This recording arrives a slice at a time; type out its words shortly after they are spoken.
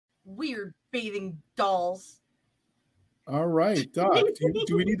weird bathing dolls. All right, Doc,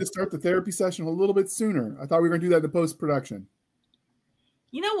 do we need to start the therapy session a little bit sooner? I thought we were going to do that in the post-production.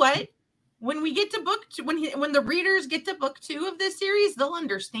 You know what? When we get to book two, when the readers get to book 2 of this series, they'll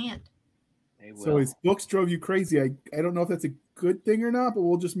understand. They will. So his books drove you crazy. I don't know if that's a good thing or not, but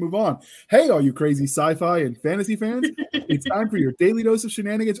we'll just move on. Hey, all you crazy sci-fi and fantasy fans, it's time for your daily dose of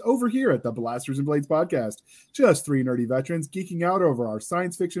shenanigans over here at the Blasters and Blades podcast. Just 3 nerdy veterans geeking out over our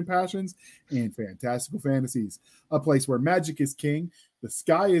science fiction passions and fantastical fantasies. A place where magic is king, the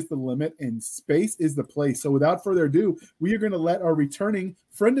sky is the limit, and space is the place. So without further ado, we are going to let our returning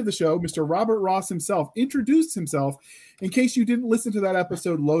friend of the show, Mr. Robert Ross himself, introduce himself in case you didn't listen to that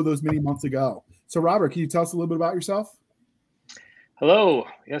episode low those many months ago. So Robert, can you tell us a little bit about yourself? Hello.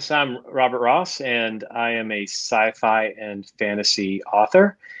 Yes, I'm Robert Ross, and I am a sci-fi and fantasy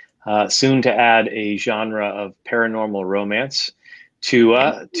author, soon to add a genre of paranormal romance to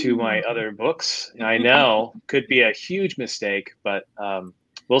my other books. I know could be a huge mistake, but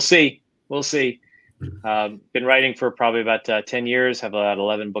we'll see. We'll see. Been writing for probably about 10 years, have about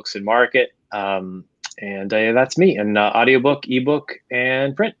 11 books in market, and that's me, an audiobook, ebook,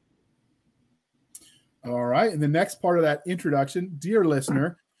 and print. All right. And the next part of that introduction, dear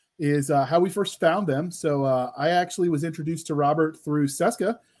listener, is how we first found them. So I actually was introduced to Robert through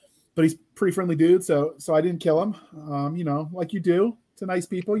Seska, but he's a pretty friendly dude. So I didn't kill him, like you do to nice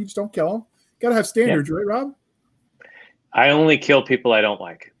people. You just don't kill them. Got to have standards, right, Rob? I only kill people I don't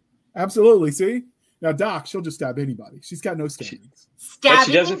like. Absolutely. See? Now, Doc, she'll just stab anybody. She's got no standards. But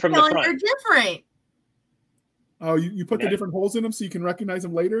she does it from the front. Are different. Oh, you put the different holes in them so you can recognize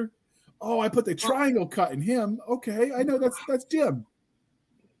them later? Oh, I put the triangle cut in him. Okay, I know that's Jim.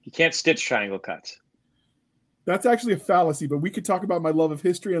 You can't stitch triangle cuts. That's actually a fallacy, but we could talk about my love of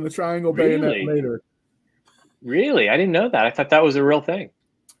history and the triangle bayonet later. Really? I didn't know that. I thought that was a real thing.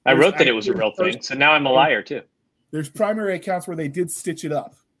 I wrote that it was a real thing, so now I'm a liar too. There's primary accounts where they did stitch it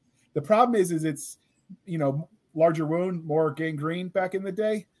up. The problem is it's, larger wound, more gangrene back in the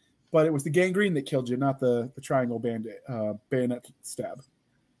day, but it was the gangrene that killed you, not the triangle bayonet stab.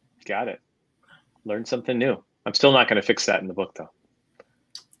 Got it. Learned something new. I'm still not going to fix that in the book, though.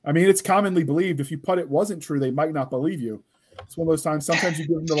 I mean, it's commonly believed if you put it wasn't true, they might not believe you. It's one of those times. Sometimes you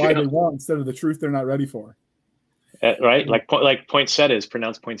give them the lie they want instead of the truth they're not ready for. Right? Like poinsettia is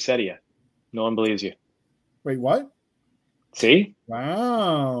pronounced poinsettia. No one believes you. Wait, what? See?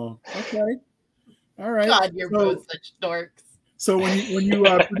 Wow. Okay. All right. God, you're both such dorks. So when you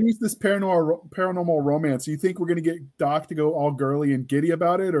produce this paranormal romance, do you think we're going to get Doc to go all girly and giddy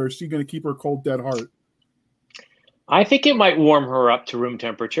about it, or is she going to keep her cold, dead heart? I think it might warm her up to room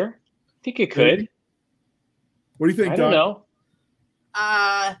temperature. I think it could. What do you think, Doc? I don't know.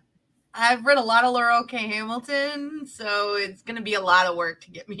 I've read a lot of Laura K. Hamilton, so it's going to be a lot of work to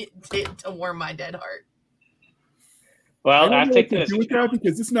get me to warm my dead heart. Well, I think do with that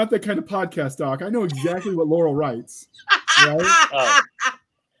because it's not that kind of podcast, Doc. I know exactly what Laurel writes. Right?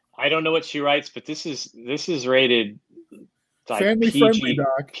 I don't know what she writes, but this is rated like family friendly,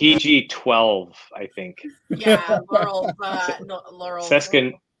 Doc. PG-12, I think. Yeah, Laurel.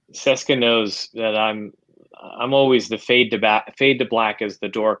 Seska knows that I'm always the fade to black as the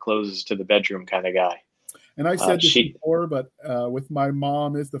door closes to the bedroom kind of guy. And I've said this before, but with my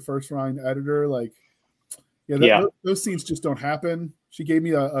mom as the first line editor, those scenes just don't happen. She gave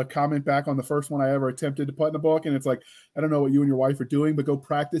me a comment back on the first one I ever attempted to put in the book, and it's like, I don't know what you and your wife are doing, but go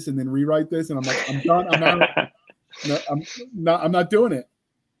practice and then rewrite this. And I'm like, I'm done. I'm not doing it.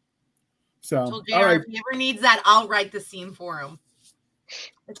 So, JR, if he ever needs that, I'll write the scene for him.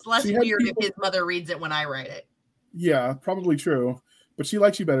 It's less weird if his mother reads it when I write it. Yeah, probably true. But she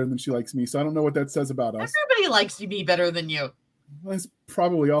likes you better than she likes me, so I don't know what that says about us. Everybody likes me better than you. Well, that's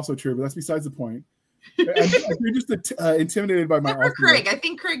probably also true, but that's besides the point. You're just intimidated by my Except for Craig. I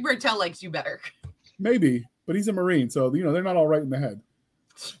think Craig Bertel likes you better. Maybe, but he's a Marine, so they're not all right in the head.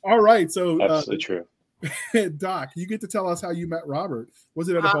 All right, so absolutely true. Doc, you get to tell us how you met Robert. Was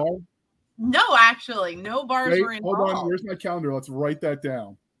it at a bar? No, actually, no bars were involved. Hold on, where's my calendar? Let's write that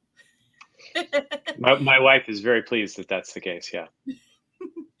down. My wife is very pleased that that's the case. Yeah.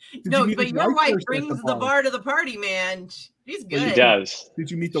 No, but your wife brings the bar to the party, man. She's good. She does. Did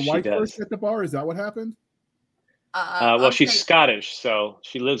you meet the wife first at the bar? Is that what happened? Well, she's Scottish, so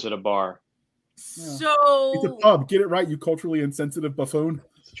she lives at a bar. So it's a pub. Get it right, you culturally insensitive buffoon.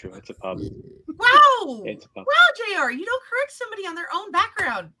 It's true. It's a pub. Wow. It's a pub. Wow, JR, you don't correct somebody on their own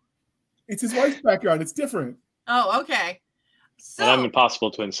background. It's his wife's background. It's different. Oh, okay. So and I'm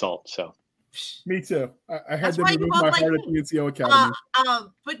impossible to insult, so. Me too. I had to remove my heart at the NCO Academy.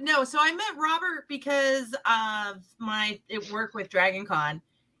 But no, so I met Robert because of my work with Dragon Con,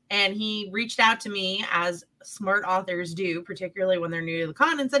 And he reached out to me, as smart authors do, particularly when they're new to the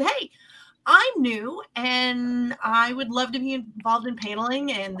con, and said, hey, I'm new and I would love to be involved in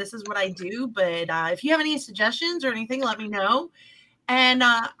paneling, and this is what I do. But if you have any suggestions or anything, let me know. And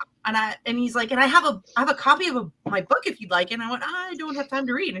he's like, and I have a copy of my book if you'd like. And I went, I don't have time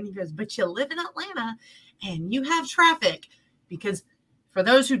to read. And he goes, but you live in Atlanta and you have traffic, because for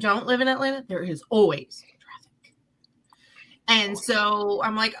those who don't live in Atlanta, there is always traffic. And so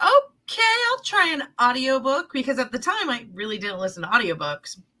I'm like, okay, I'll try an audiobook, because at the time I really didn't listen to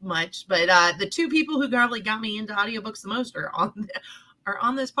audiobooks much, but the two people who probably got me into audiobooks the most are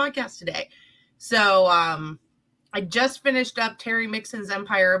on this podcast today. So I just finished up Terry Mixon's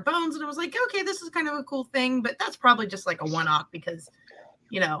Empire of Bones, and I was like, okay, this is kind of a cool thing, but that's probably just like a one-off, because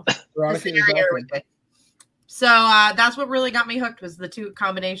the scenario was good. So that's what really got me hooked, was the two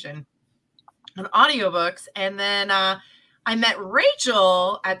combination of audiobooks. And then I met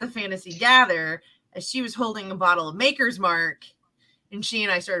Rachel at the Fantasy Gather as she was holding a bottle of Maker's Mark, and she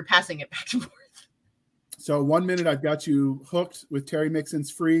and I started passing it back and forth. So 1 minute I've got you hooked with Terry Mixon's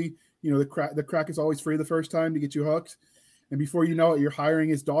free. The crack is always free the first time to get you hooked. And before you know it, you're hiring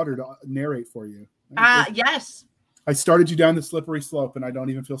his daughter to narrate for you. Yes. I started you down the slippery slope, and I don't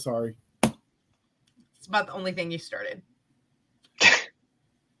even feel sorry. It's about the only thing you started.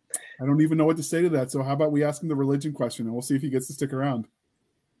 I don't even know what to say to that. So how about we ask him the religion question, and we'll see if he gets to stick around.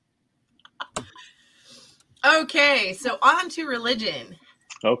 Okay, so on to religion.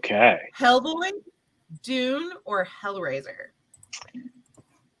 Okay. Hellboy, Dune, or Hellraiser?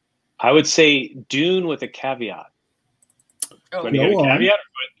 I would say Dune with a caveat. Oh, do I get a caveat,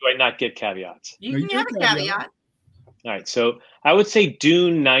 or do I not get caveats? You can have a caveat. All right, so I would say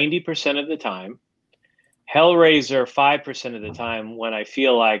Dune 90% of the time, Hellraiser 5% of the time when I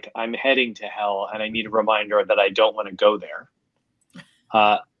feel like I'm heading to hell and I need a reminder that I don't want to go there.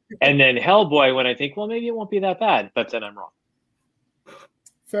 And then Hellboy when I think, well, maybe it won't be that bad, but then I'm wrong.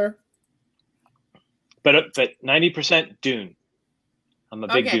 Fair. But 90% Dune. I'm a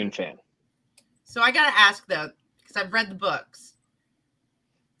big Dune fan. So I got to ask, though, because I've read the books.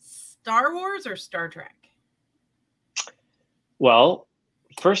 Star Wars or Star Trek? Well,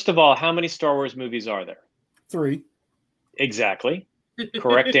 first of all, how many Star Wars movies are there? 3. Exactly.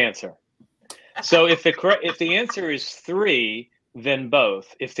 Correct answer. So if the answer is 3, then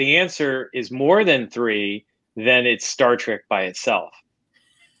both. If the answer is more than 3, then it's Star Trek by itself.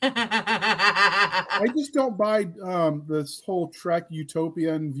 I just don't buy this whole Trek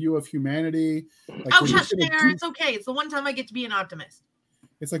utopian view of humanity. It's okay. It's the one time I get to be an optimist.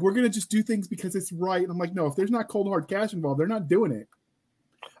 It's like, we're going to just do things because it's right. And I'm like, no, if there's not cold hard cash involved, they're not doing it.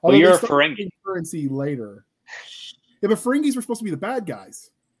 Well, you're a Ferengi. Currency later. Yeah, but Ferengis were supposed to be the bad guys.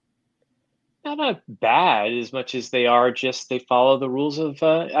 Not bad as much as they are just they follow the rules of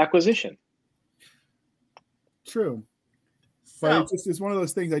acquisition. True. But it's one of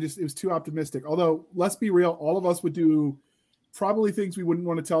those things. It was too optimistic. Although, let's be real, all of us would do probably things we wouldn't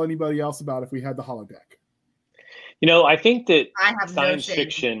want to tell anybody else about if we had the holodeck. I think that science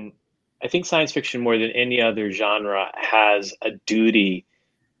fiction more than any other genre has a duty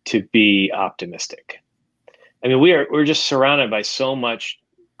to be optimistic. I mean, we're just surrounded by so much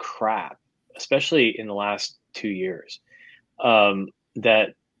crap, especially in the last 2 years,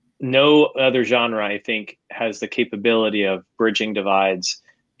 that no other genre, I think, has the capability of bridging divides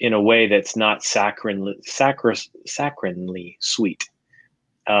in a way that's not saccharinely sweet.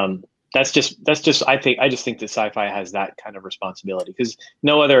 That's just I just think that sci-fi has that kind of responsibility, because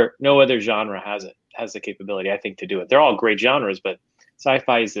no other genre has the capability, I think, to do it. They're all great genres, but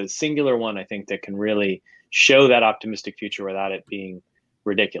sci-fi is a singular one, I think, that can really show that optimistic future without it being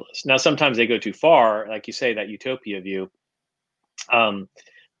ridiculous. Now, sometimes they go too far, like you say, that utopia view.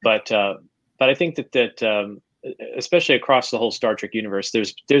 But I think that especially across the whole Star Trek universe,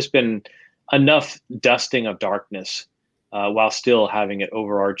 there's been enough dusting of darkness while still having it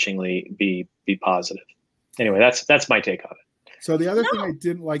overarchingly be positive. Anyway, that's my take on it. So the other thing I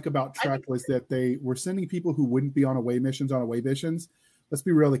didn't like about Trek was that they were sending people who wouldn't be on away missions. Let's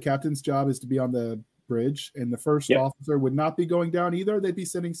be real. The captain's job is to be on the bridge, and the first officer would not be going down either. They'd be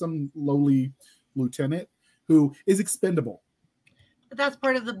sending some lowly lieutenant who is expendable. But that's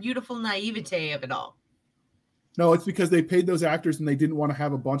part of the beautiful naivete of it all. No, it's because they paid those actors and they didn't want to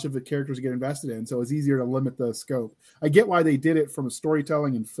have a bunch of the characters to get invested in, so it's easier to limit the scope. I get why they did it from a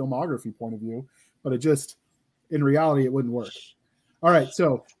storytelling and filmography point of view, but it just, in reality, it wouldn't work. All right,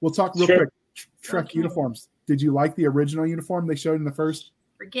 so we'll talk real quick. Trek uniforms. Did you like the original uniform they showed in the first?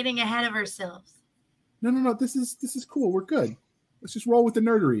 We're getting ahead of ourselves. No. This is cool. We're good. Let's just roll with the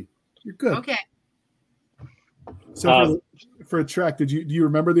nerdery. You're good. Okay. So for Trek, do you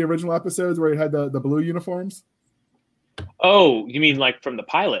remember the original episodes where it had the blue uniforms? Oh, you mean like from the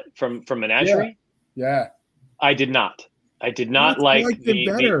pilot from Menagerie? Yeah. I did not. I did not like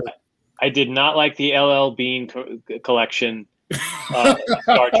the I did not like the LL Bean collection Star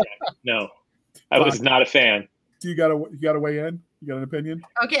Trek. No, I was not a fan. Do you gotta weigh in? You got an opinion?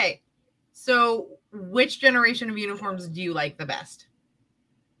 Okay, so which generation of uniforms do you like the best?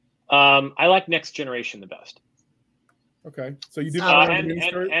 I like Next Generation the best. Okay, so you did not and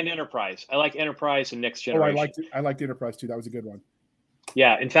Enterprise. I like Enterprise and Next Generation. I liked Enterprise too. That was a good one.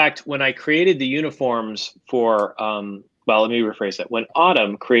 Yeah, in fact, when I created the uniforms for well, let me rephrase that. When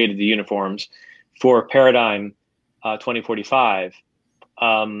Autumn created the uniforms for Paradigm 2045,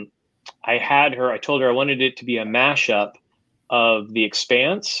 I told her I wanted it to be a mashup of The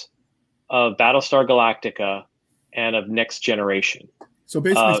Expanse, of Battlestar Galactica, and of Next Generation. So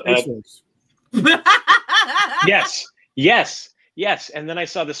basically, Space Force. Yes. And then I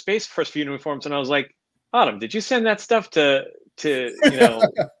saw the Space Force uniforms, and I was like, Autumn, did you send that stuff to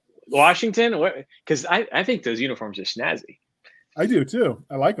Washington? Because I think those uniforms are snazzy. I do too.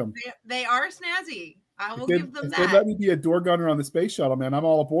 I like them. They are snazzy. I will give them that. If they let me be a door gunner on the space shuttle, man, I'm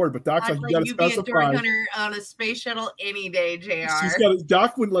all aboard. But Doc's like, you got to specify. Be a door gunner on a space shuttle any day, JR.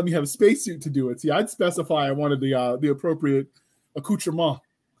 Doc wouldn't let me have a spacesuit to do it. See, I'd specify I wanted the appropriate accoutrement.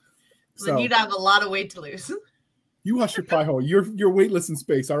 Then you'd have a lot of weight to lose. You hush your pie hole. You're weightless in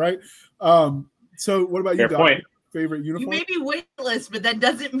space, all right? So what about you, Doc? Point. Favorite uniform? You may be weightless, but that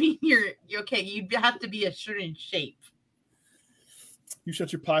doesn't mean you're okay. You have to be a certain shape. You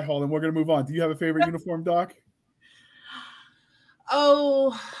shut your pie hole, and we're going to move on. Do you have a favorite uniform, Doc?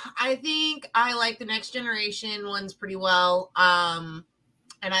 Oh, I think I like the Next Generation ones pretty well. And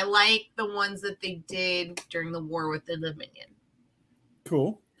I like the ones that they did during the war with the Dominion.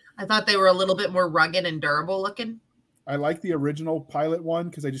 Cool. I thought they were a little bit more rugged and durable looking. I like the original pilot one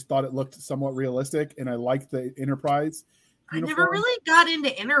because I just thought it looked somewhat realistic, and I liked the Enterprise uniform. I never really got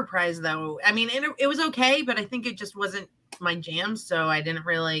into Enterprise, though. I mean, it was okay, but I think it just wasn't my jam, so I didn't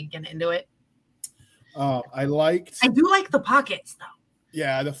really get into it. I do like the pockets, though.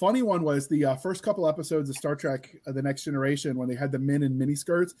 Yeah, the funny one was the first couple episodes of Star Trek The Next Generation when they had the men in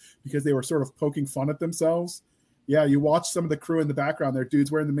miniskirts because they were sort of poking fun at themselves. Yeah, you watch some of the crew in the background. They're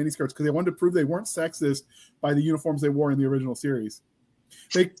dudes wearing the miniskirts because they wanted to prove they weren't sexist by the uniforms they wore in the original series.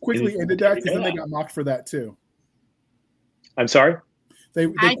 They quickly ended that because then they got mocked for that too. I'm sorry?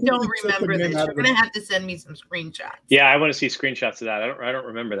 I don't remember this. You're going to have to send me some screenshots. Yeah, I want to see screenshots of that. I don't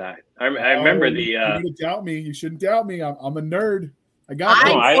remember that. I remember the... You doubt me. You shouldn't doubt me. I'm a nerd.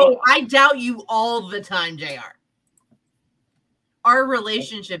 I doubt you all the time, JR. Our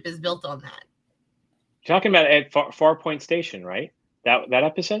relationship is built on that. You're talking about at Farpoint Station, right? That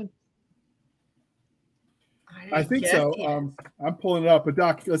episode? I think so. I'm pulling it up. But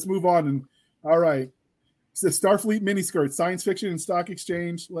Doc, let's move on. And all right. It's the Starfleet miniskirt, science fiction and stock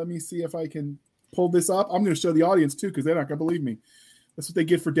exchange. Let me see if I can pull this up. I'm going to show the audience too because they're not going to believe me. That's what they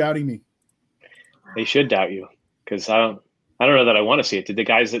get for doubting me. They should doubt you because I don't know that I want to see it. Did the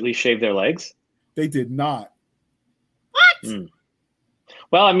guys at least shave their legs? They did not. What?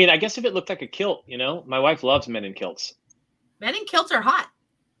 Well, I mean, I guess if it looked like a kilt, my wife loves men in kilts. Men in kilts are hot.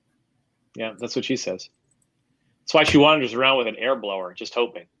 Yeah, that's what she says. That's why she wanders around with an air blower, just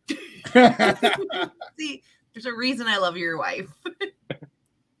hoping. See, there's a reason I love your wife.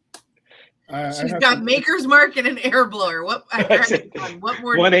 She's got Maker's Mark and an air blower. What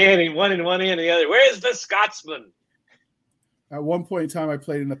more? One in one hand, the other. Where's the Scotsman? At one point in time, I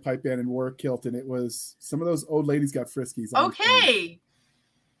played in a pipe band and wore a kilt, and it was some of those old ladies got friskies. Okay.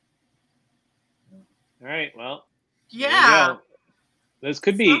 All right. Well. Yeah. Those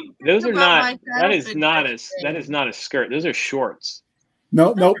could be. Those are not. That is not a skirt. Those are shorts.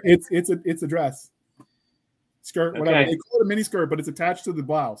 No. It's a dress. Skirt, whatever. Okay. They call it a mini skirt, but it's attached to the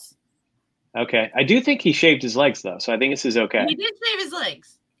blouse. Okay. I do think he shaved his legs though, so I think this is okay. He did shave his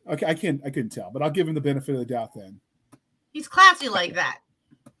legs. Okay, I couldn't tell, but I'll give him the benefit of the doubt then. He's classy like that.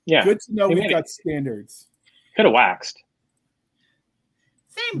 Yeah. Good to know we've got standards. Could have waxed.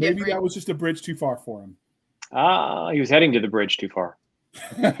 Same Maybe difference. that was just a bridge too far for him. He was heading to the bridge too far.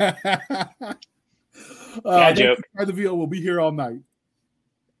 Joke. The veal will be here all night.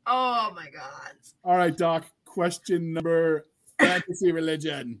 Oh my God. All right, Doc. Question number fantasy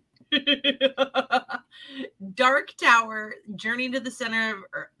religion. Dark Tower, Journey to the Center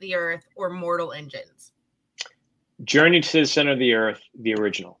of the Earth, or Mortal Engines? Journey to the Center of the Earth, the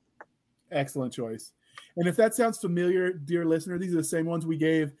original. Excellent choice. And if that sounds familiar, dear listener, these are the same ones we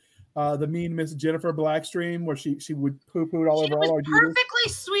gave the mean Miss Jennifer Blackstream, where she would poo-poo all over all our perfectly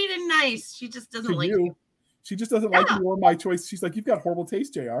sweet and nice. She just doesn't like you. She just doesn't like me or my choice. She's like, you've got horrible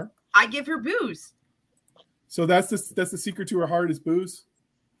taste, JR. I give her booze. So that's the secret to her heart is booze.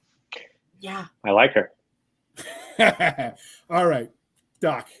 Yeah. I like her. All right,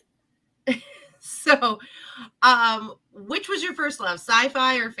 Doc. So, which was your first love,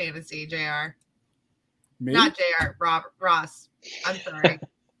 sci-fi or fantasy, JR? Me? Not JR, Ross. I'm sorry.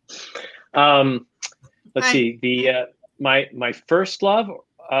 Let's see. The my first love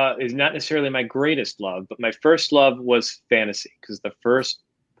is not necessarily my greatest love, but my first love was fantasy, because the first,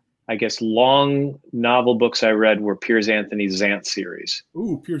 I guess, long novel books I read were Piers Anthony's Xanth series.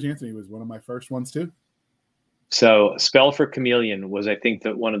 Ooh, Piers Anthony was one of my first ones too. So Spell for Chameleon was, I think,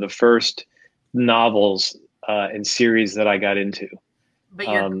 one of the first novels and series that I got into. But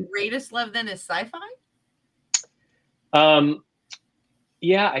your greatest love then is sci-fi?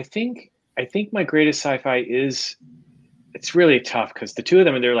 Yeah, I think my greatest sci-fi is, it's really tough because the two of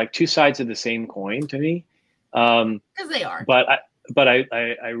them, they're like two sides of the same coin to me. Because they are. But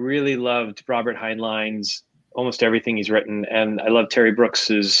I really loved Robert Heinlein's almost everything he's written, and I love Terry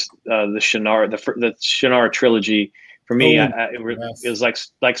Brooks's the Shannara trilogy. For me, it was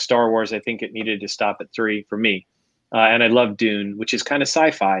like Star Wars. I think it needed to stop at 3 for me, and I love Dune, which is kind of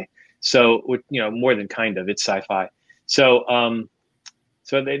sci-fi. So more than kind of, it's sci-fi. So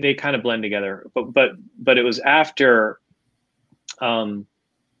so they kind of blend together. But it was after the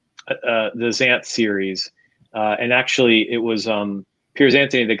Xanth series, and actually it was Piers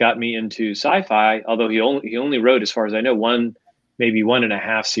Anthony that got me into sci-fi. Although he only wrote, as far as I know, maybe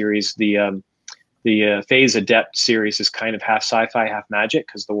 1.5 series. The Phase Adept series is kind of half sci-fi, half magic,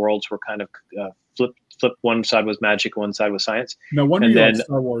 because the worlds were kind of flipped. One side was magic, one side was science. No wonder you like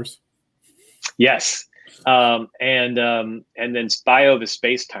Star Wars. Yes. And then Bio the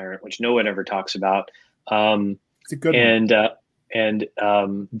Space Tyrant, which no one ever talks about. It's a good one. And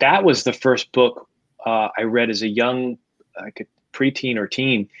that was the first book I read as a young, preteen or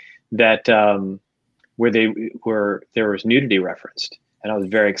teen, that where there was nudity referenced, and I was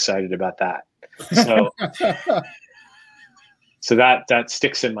very excited about that. So, so that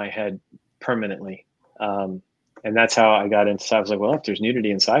sticks in my head permanently, and that's how I got into. I was like, well, if there's nudity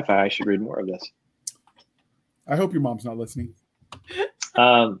in sci-fi, I should read more of this. I hope your mom's not listening.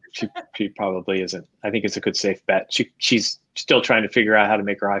 She probably isn't. I think it's a good safe bet. She's still trying to figure out how to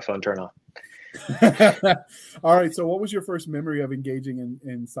make her iPhone turn on. All right. So what was your first memory of engaging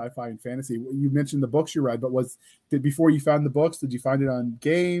in sci-fi and fantasy? You mentioned the books you read, but before you found the books, did you find it on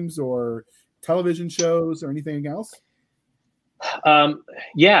games or television shows or anything else?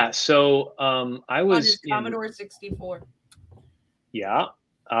 Yeah. So I was on his Commodore 64. Yeah.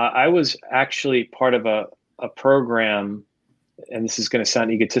 I was actually part of a program, and this is going to sound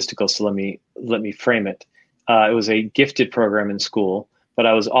egotistical, so let me frame it. It was a gifted program in school, but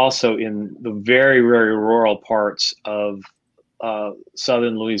I was also in the very, very rural parts of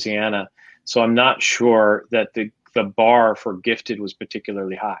southern Louisiana. So I'm not sure that the bar for gifted was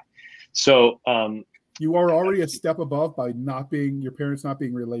particularly high. So you are already a step above by your parents not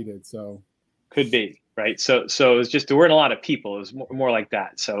being related. So could be. Right. So it was just, there weren't a lot of people. It was more like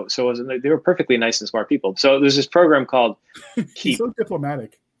that. So it wasn't, they were perfectly nice and smart people. So there's this program called He's so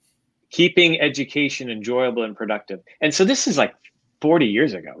diplomatic. Keeping Education Enjoyable and Productive. And so this is like 40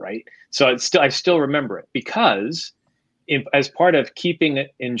 years ago, right? So I still remember it, because as part of keeping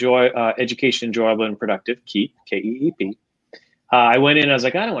education enjoyable and productive, KEEP, KEEP, I went in, I was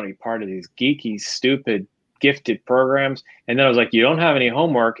like, I don't want to be part of these geeky, stupid, gifted programs. And then I was like, you don't have any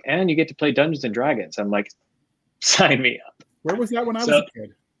homework and you get to play Dungeons and Dragons. I'm like, sign me up. Where was that when I was a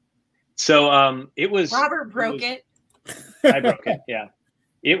kid? So it was Robert broke it. I broke it. Yeah.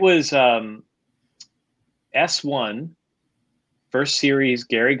 It was S1, first series,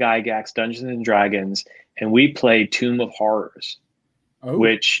 Gary Gygax, Dungeons and Dragons, and we played Tomb of Horrors,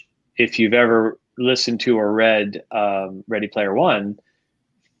 which, if you've ever listened to or read Ready Player One,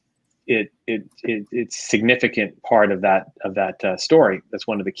 it's significant part of that story. That's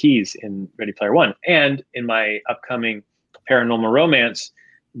one of the keys in Ready Player One. And in my upcoming paranormal romance,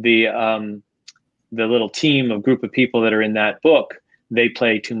 the little group of people that are in that book, they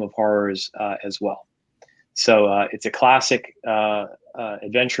play Tomb of Horrors as well. So it's a classic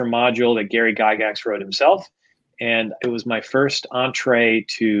adventure module that Gary Gygax wrote himself, and it was my first entree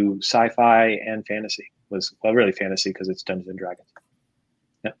to sci-fi and fantasy. Really fantasy, because it's Dungeons and Dragons.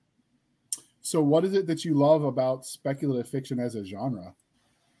 So what is it that you love about speculative fiction as a genre?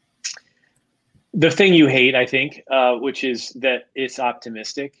 The thing you hate, I think, which is that it's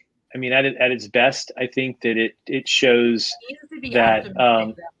optimistic. I mean, at its best, I think that it shows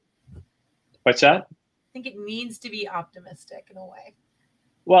that. What's that? I think it needs to be optimistic in a way.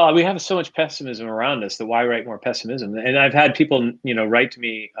 Well, we have so much pessimism around us that why write more pessimism? And I've had people, write to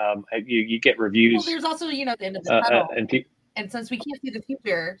me. You get reviews. Well, there's also, the end of the tunnel. And since we can't see the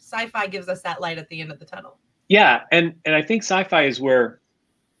future, sci-fi gives us that light at the end of the tunnel. Yeah, and I think sci-fi is where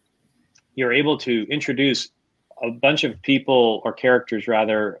you're able to introduce a bunch of people or characters,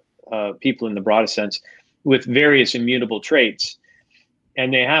 rather, people in the broadest sense, with various immutable traits,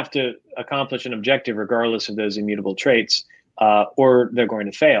 and they have to accomplish an objective regardless of those immutable traits. Or they're going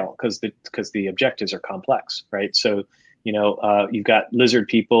to fail because the objectives are complex, right? So, you've got lizard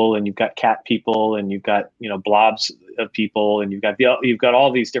people, and you've got cat people, and you've got blobs of people, and you've got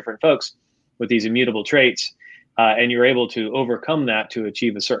all these different folks with these immutable traits, and you're able to overcome that to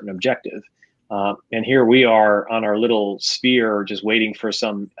achieve a certain objective. And here we are on our little sphere, just waiting for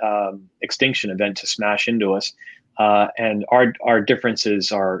some extinction event to smash into us, and our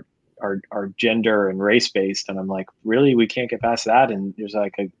differences are gender and race based, and I'm like, really, we can't get past that? And there's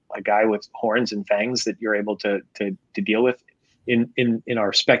like a guy with horns and fangs that you're able to deal with in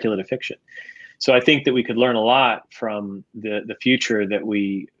our speculative fiction. So I think that we could learn a lot from the future that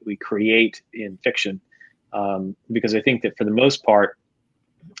we create in fiction, because I think that for the most part,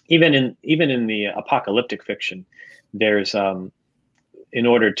 even in the apocalyptic fiction, there's in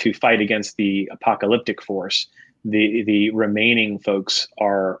order to fight against the apocalyptic force, the remaining folks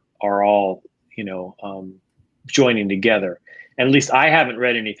are all joining together. And at least I haven't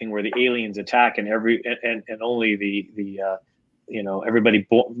read anything where the aliens attack and only the everybody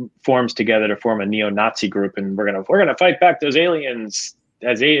forms together to form a neo-Nazi group, and we're gonna fight back those aliens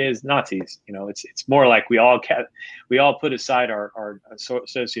as Nazis. It's more like we all put aside our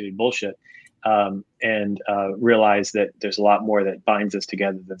associated bullshit, and realize that there's a lot more that binds us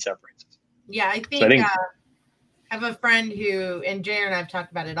together than separates us. Yeah, I think I have a friend who, and Jared and I've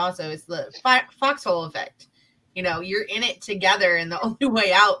talked about it also, is the foxhole effect. You're in it together, and the only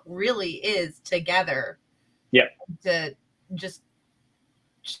way out really is together. Yeah. To just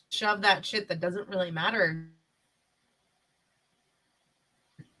shove that shit that doesn't really matter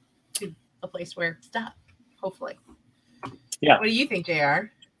to a place where it's stuck, hopefully. Yeah. What do you think,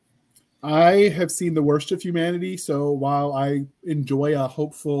 JR? I have seen the worst of humanity, so while I enjoy a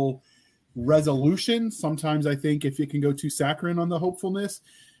hopeful resolution, sometimes I think if you can go too saccharine on the hopefulness,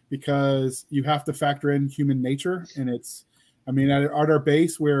 because you have to factor in human nature. And at our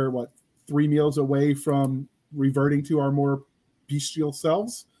base, we're 3 meals away from reverting to our more bestial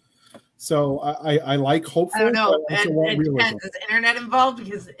selves. So I like hopeful. I don't know. It depends. Is the internet involved?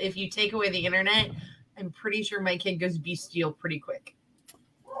 Because if you take away the internet, I'm pretty sure my kid goes bestial pretty quick.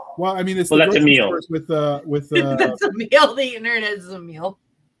 Well, it's that's a meal. With that's a meal. The internet is a meal.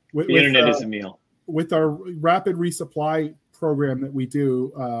 The internet is a meal. With our rapid resupply program that we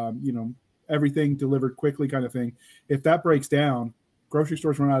do, everything delivered quickly kind of thing. If that breaks down, grocery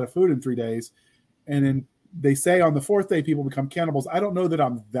stores run out of food in 3 days. And then they say on the 4th day, people become cannibals. I don't know that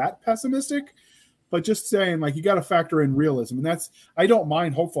I'm that pessimistic, but just saying, you got to factor in realism. And I don't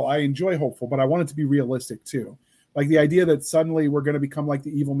mind hopeful. I enjoy hopeful, but I want it to be realistic too. Like the idea that suddenly we're going to become like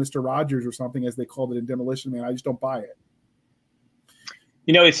the evil Mr. Rogers or something, as they called it in Demolition Man. I just don't buy it.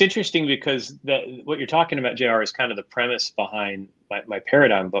 It's interesting because what you're talking about, JR, is kind of the premise behind my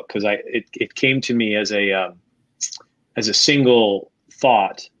paradigm book, because it came to me as a single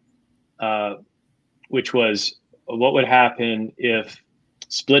thought, which was, what would happen if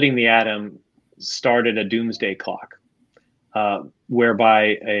splitting the atom started a doomsday clock,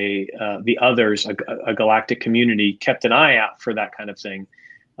 whereby the others, a galactic community, kept an eye out for that kind of thing,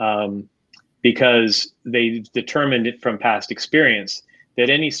 because they determined it from past experience that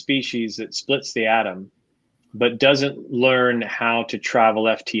any species that splits the atom but doesn't learn how to travel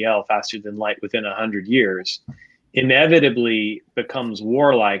FTL, faster than light, within 100 years, inevitably becomes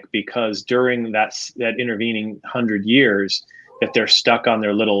warlike, because during that intervening 100 years that they're stuck on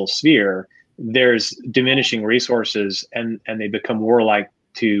their little sphere, there's diminishing resources, and they become warlike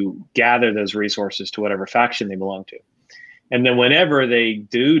to gather those resources to whatever faction they belong to. And then whenever they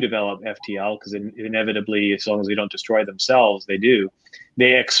do develop FTL, because inevitably, as long as they don't destroy themselves,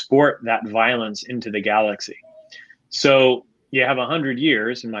 they export that violence into the galaxy. So you have 100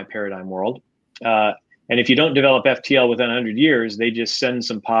 years in my paradigm world. And if you don't develop FTL within 100 years, they just send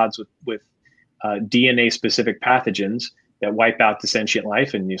some pods with DNA-specific pathogens that wipe out the sentient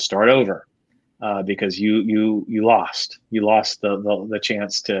life, and you start over, because you lost the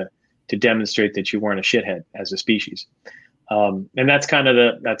chance to demonstrate that you weren't a shithead as a species. And that's kind of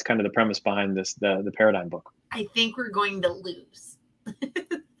the premise behind the paradigm book. I think we're going to lose.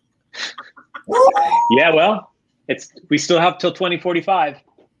 Yeah, well, we still have till 2045.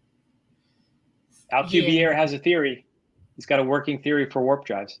 Alcubierre has a theory. He's got a working theory for warp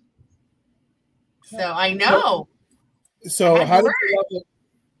drives. So I know. So how did you love it?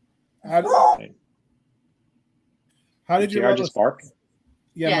 How did you love just bark?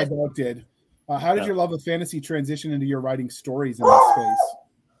 Yeah, Yes. my dog did. How did your love of fantasy transition into your writing stories in this space?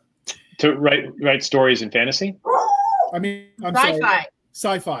 To write stories in fantasy? I mean, I'm Sci-fi.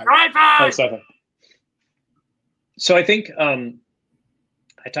 sorry, sci-fi. Oh, sci-fi. So I think I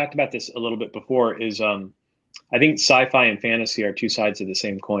talked about this a little bit before. I think sci-fi and fantasy are two sides of the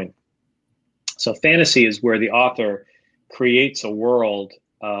same coin. So fantasy is where the author creates a world,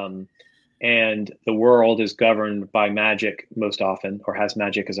 and the world is governed by magic most often, or has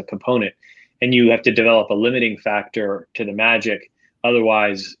magic as a component. And you have to develop a limiting factor to the magic.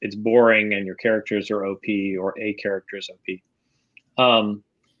 Otherwise, it's boring and your characters are OP or a character is OP.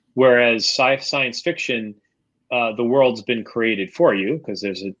 Whereas science fiction, the world's been created for you because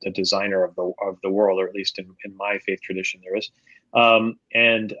there's a designer of the world, or at least in my faith tradition there is.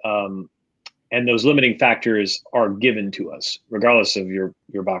 And those limiting factors are given to us, regardless of your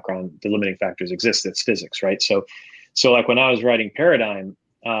background. The limiting factors exist. It's physics, right? So like when I was writing Paradigm,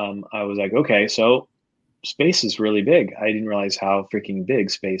 I was like, okay, so space is really big. I didn't realize how freaking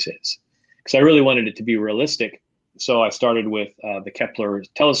big space is, because I really wanted it to be realistic. So I started with the Kepler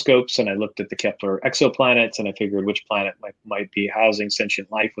telescopes, and I looked at the Kepler exoplanets, and I figured which planet might be housing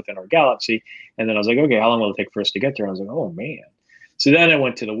sentient life within our galaxy. And then I was like, okay, how long will it take for us to get there? And I was like, oh man. So then I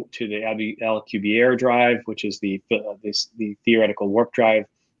went to the Alcubierre drive, which is the theoretical warp drive,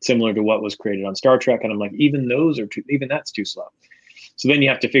 similar to what was created on Star Trek. And I'm like, even that's too slow. So then you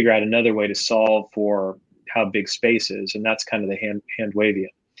have to figure out another way to solve for how big space is, and that's kind of the Handwavian.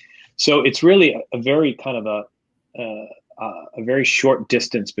 So it's really a very kind of a very short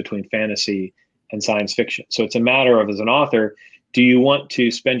distance between fantasy and science fiction. So it's a matter of, as an author, do you want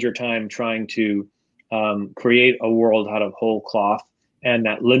to spend your time trying to create a world out of whole cloth and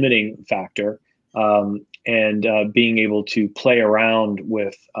that limiting factor, and being able to play around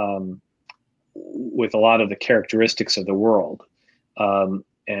with a lot of the characteristics of the world, and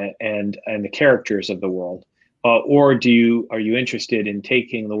the characters of the world, or are you interested in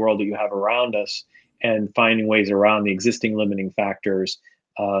taking the world that you have around us and finding ways around the existing limiting factors,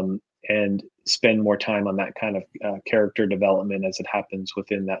 and spend more time on that kind of character development as it happens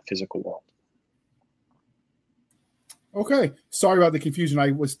within that physical world? Okay, sorry about the confusion.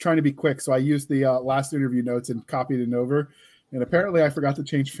 I was trying to be quick, so I used the last interview notes and copied it over. And apparently I forgot to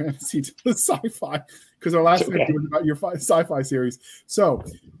change fantasy to the sci-fi, because our last interview was about your sci-fi series. So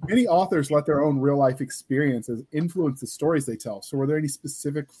many authors let their own real-life experiences influence the stories they tell. So were there any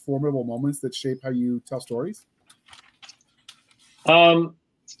specific formidable moments that shape how you tell stories? I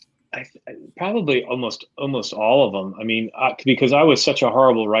probably almost all of them. I mean, because I was such a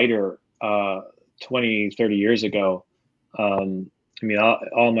horrible writer 20, 30 years ago. I mean,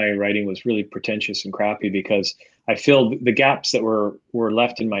 all my writing was really pretentious and crappy, because I filled the gaps that were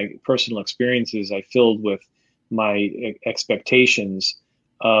left in my personal experiences. I filled with my expectations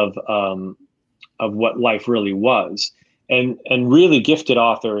of what life really was, and really gifted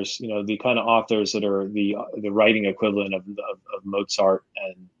authors, the kind of authors that are the writing equivalent of Mozart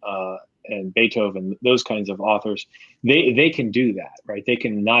and Beethoven, those kinds of authors, they can do that, right? They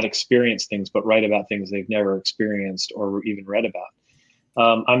can not experience things, but write about things they've never experienced or even read about.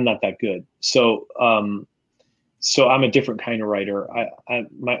 I'm not that good. So I'm a different kind of writer.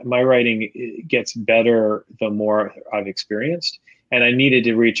 My writing gets better the more I've experienced, and I needed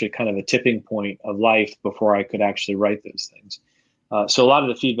to reach a kind of a tipping point of life before I could actually write those things. So a lot of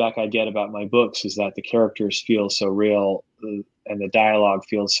the feedback I get about my books is that the characters feel so real, and the dialogue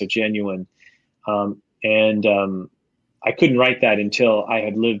feels so genuine. And I couldn't write that until I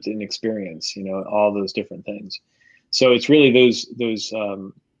had lived an experience, all those different things. So it's really those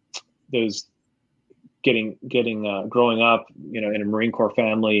growing up, in a Marine Corps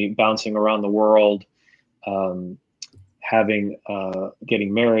family, bouncing around the world,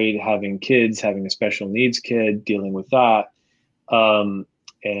 getting married, having kids, having a special needs kid, dealing with that, and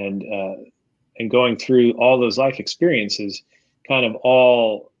going through all those life experiences, kind of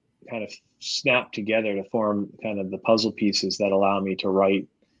snap together to form kind of the puzzle pieces that allow me to write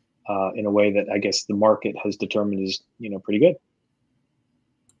in a way that I guess the market has determined is, pretty good.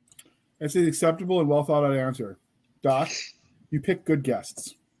 That's an acceptable and well thought out answer. Doc, you pick good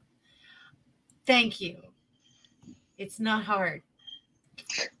guests. Thank you. It's not hard.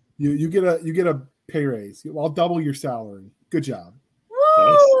 You get a pay raise. I'll double your salary. Good job.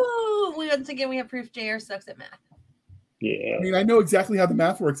 Woo! Nice. Once again, we have proof JR sucks at math. Yeah. I mean, I know exactly how the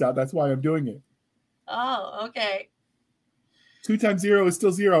math works out. That's why I'm doing it. Oh, okay. 2 times 0 is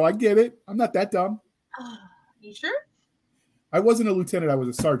still 0. I get it. I'm not that dumb. You sure? I wasn't a lieutenant. I was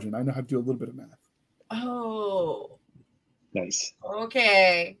a sergeant. I know how to do a little bit of math. Oh. Nice.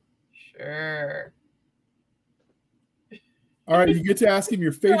 Okay. Sure. All right, you get to ask him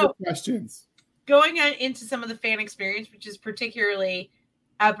your favorite questions. Going into some of the fan experience, which is particularly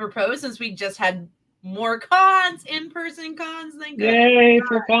apropos since we just had more cons, in-person cons than good. Yay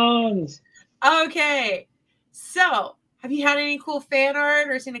for cons. Okay. So, have you had any cool fan art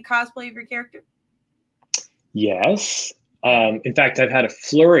or seen a cosplay of your character? Yes. In fact, I've had a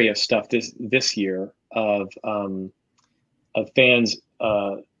flurry of stuff this year of fans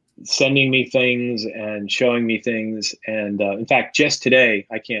sending me things and showing me things. And in fact, just today,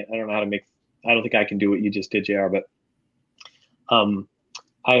 I don't know how to make. I don't think I can do what you just did, JR. But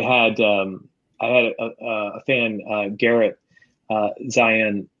I had a fan, Garrett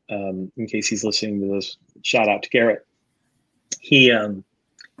Zion. In case he's listening to this, shout out to Garrett. He and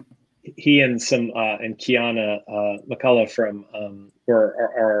Kiana McCullough from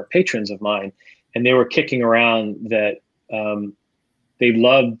are patrons of mine, and they were kicking around that they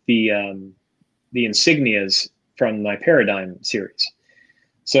loved the insignias from my Paradigm series.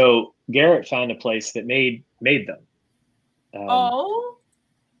 So Garrett found a place that made them. Oh,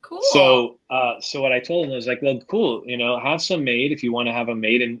 cool. So what I told him was like, well, cool, have some made if you want to have them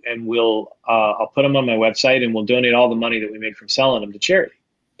made, and I'll put them on my website, and we'll donate all the money that we make from selling them to charity.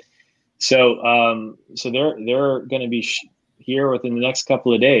 So they're going to be here within the next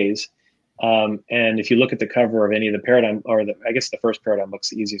couple of days. And if you look at the cover of any of the Paradigm, or I guess the first Paradigm book's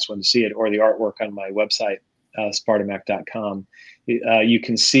the easiest one to see it, or the artwork on my website, spartamac.com, you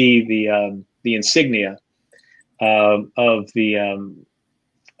can see the insignia of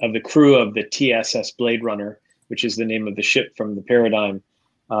the crew of the TSS Blade Runner, which is the name of the ship from the Paradigm,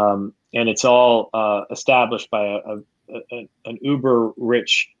 and it's all established by an uber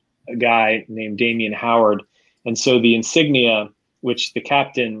rich guy named Damian Howard. And so the insignia, which the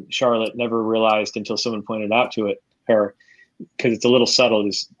captain, Charlotte, never realized until someone pointed out to her, because it's a little subtle,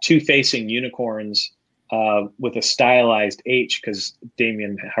 is two facing unicorns with a stylized H, because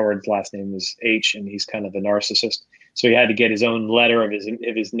Damian Howard's last name is H, and he's kind of a narcissist. So he had to get his own letter of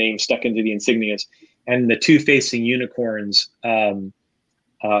his name stuck into the insignias. And the two facing unicorns,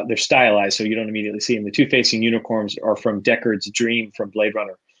 they're stylized, so you don't immediately see them. The two facing unicorns are from Deckard's Dream from Blade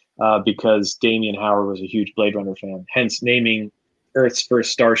Runner, because Damian Howard was a huge Blade Runner fan, hence naming Earth's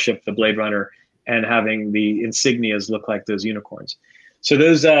first starship the Blade Runner and having the insignias look like those unicorns. So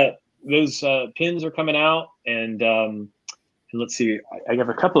those pins are coming out, and let's see, I have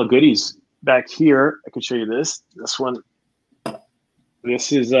a couple of goodies back here. I can show you this one.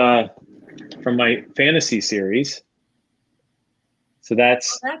 This is from my fantasy series. So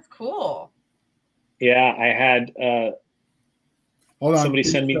that's cool. Yeah, I had hold on, somebody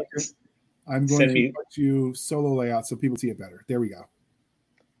send me. I'm going to put you solo layout so people see it better. There we go.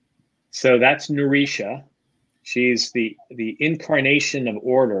 So that's Nourisha. She's the incarnation of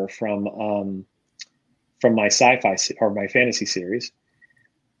order from my sci-fi or my fantasy series.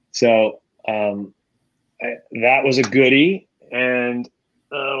 So that was a goodie. And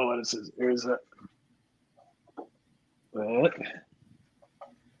what is this? Here's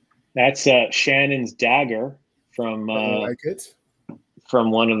that's Shannon's dagger from I like it.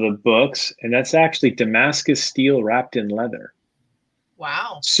 From one of the books, and that's actually Damascus steel wrapped in leather.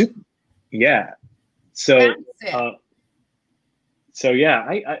 Wow. Super. Yeah. So yeah,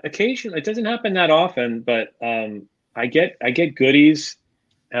 I occasionally, it doesn't happen that often, but I get goodies.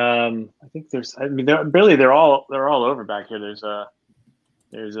 I think they're all over back here.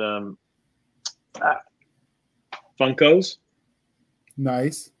 There's Funkos.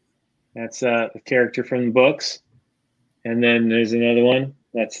 Nice. That's a character from the books. And then there's another one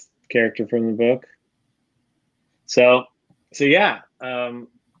that's character from the book. So yeah, I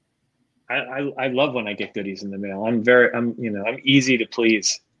love when I get goodies in the mail. I'm easy to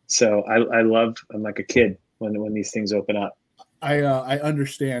please. So I'm like a kid when these things open up. I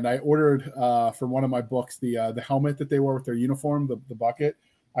understand. I ordered from one of my books the helmet that they wore with their uniform, the bucket.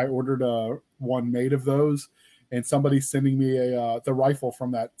 I ordered one made of those, and somebody's sending me the rifle from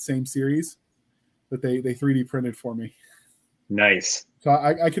that same series that they 3D printed for me. Nice. So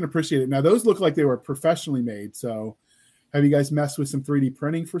I can appreciate it. Now those look like they were professionally made. So have you guys messed with some 3D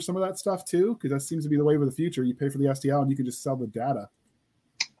printing for some of that stuff too? Because that seems to be the wave of the future. You pay for the STL and you can just sell the data.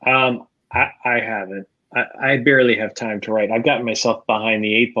 I haven't. I barely have time to write. I've gotten myself behind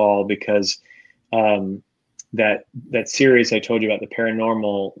the 8 ball because that series I told you about, the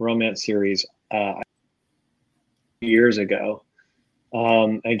paranormal romance series, years ago,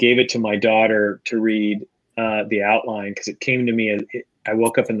 I gave it to my daughter to read the outline, because it came to me. I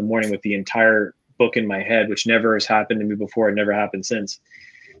woke up in the morning with the entire book in my head, which never has happened to me before. It never happened since.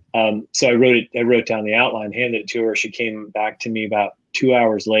 So I wrote down the outline, handed it to her. She came back to me about 2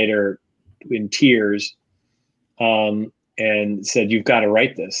 hours later in tears, and said, "You've got to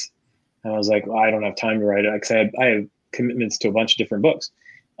write this." And I was like, well, I don't have time to write it because I have commitments to a bunch of different books.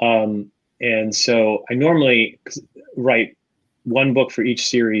 And so I normally write one book for each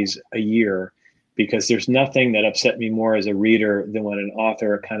series a year, because there's nothing that upset me more as a reader than when an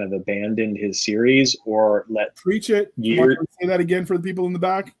author kind of abandoned his series or let preach it. Say that again for the people in the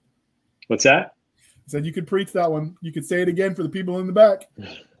back. What's that? I said you could preach that one. You could say it again for the people in the back.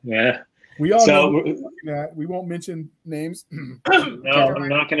 Yeah. We all know that. We won't mention names. No, I'm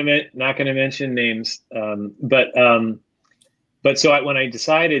not going to mention names. But so when I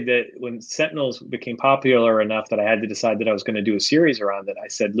decided that when Sentinels became popular enough that I had to decide that I was going to do a series around it, I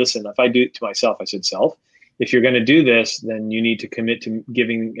said, listen, if I do it to myself, I said, self, if you're going to do this, then you need to commit to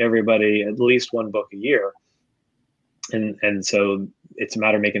giving everybody at least one book a year. And so it's a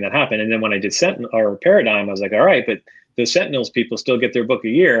matter of making that happen. And then when I did Paradigm, I was like, all right, but the Sentinels people still get their book a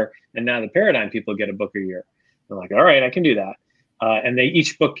year, and now the Paradigm people get a book a year. I'm like, all right, I can do that. And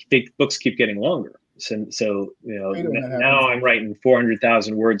books keep getting longer. So now I'm writing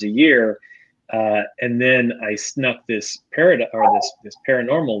 400,000 words a year, and then I snuck this this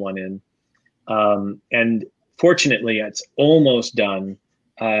paranormal one in, and fortunately, it's almost done.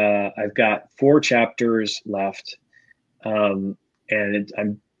 I've got 4 chapters left, and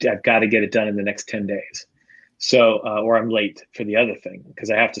I've got to get it done in the next 10 days. So, or I'm late for the other thing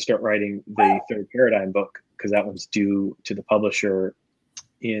because I have to start writing the 3rd Paradigm book because that one's due to the publisher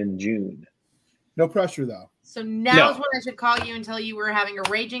in June. No pressure, though. So now's when I should call you and tell you we're having a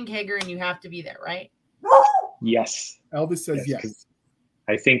raging kegger and you have to be there, right? Yes. Elvis says yes.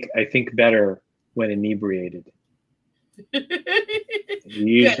 I think better when inebriated.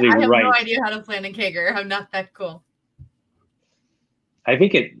 Usually I have no idea how to plan a kegger. I'm not that cool. I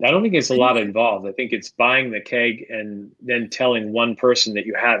don't think it's a lot involved. I think it's buying the keg and then telling one person that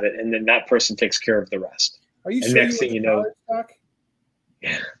you have it, and then that person takes care of the rest. Are you and sure next thing you know?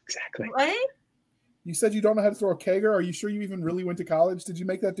 Yeah, exactly. What? You said you don't know how to throw a kegger. Are you sure you even really went to college? Did you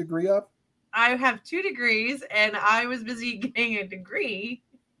make that degree up? I have 2 degrees, and I was busy getting a degree.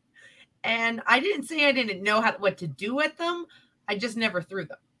 And I didn't say I didn't know what to do with them. I just never threw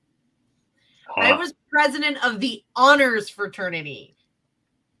them. I was president of the honors fraternity.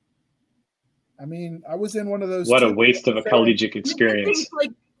 I mean, I was in one of those. What a waste of a collegiate experience.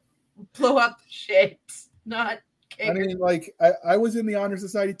 Like blow up shit, not kegger. I mean, like, I was in the honor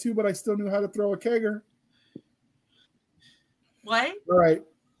society too, but I still knew how to throw a kegger. What? All right.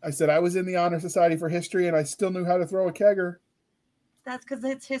 I said I was in the honor society for history, and I still knew how to throw a kegger. That's because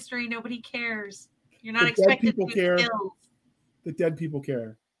it's history. Nobody cares. You're not expected to do skills. The dead people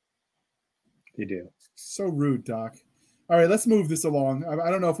care. You do. So rude, Doc. All right, let's move this along. I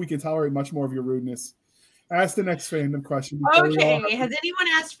don't know if we can tolerate much more of your rudeness. Ask the next fandom question. Okay. Has anyone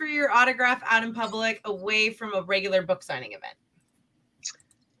asked for your autograph out in public away from a regular book signing event?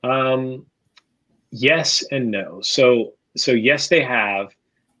 Yes and no. So yes, they have,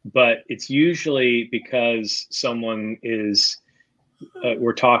 but it's usually because someone is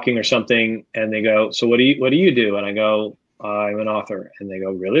we're talking or something, and they go, "So what do you do?" And I go, "I'm an author." And they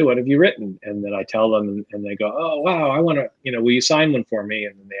go, "Really? What have you written?" And then I tell them, and they go, "Oh, wow, I want to, will you sign one for me?"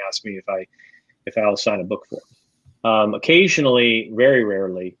 And then they ask me if I'll sign a book for them. Occasionally, very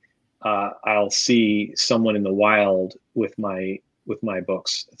rarely, I'll see someone in the wild with my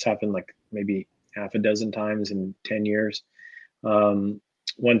books. It's happened like maybe half a dozen times in 10 years.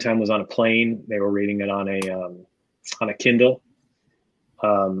 One time was on a plane. They were reading it on a Kindle.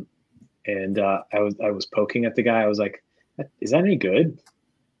 And I was poking at the guy. I was like, "Is that any good?"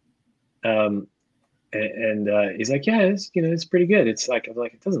 And he's like, "Yeah, it's pretty good." It's like, I was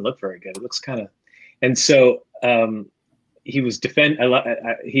like, "It doesn't look very good. It looks kind of," and so he was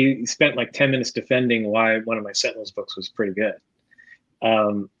he spent like 10 minutes defending why one of my Sentinels books was pretty good.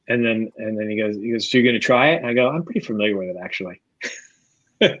 And then he goes, "So you're going to try it?" And I go, "I'm pretty familiar with it, actually."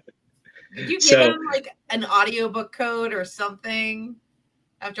 Did you give him like an audiobook code or something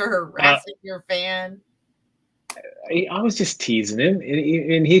after harassing your fan? I was just teasing him,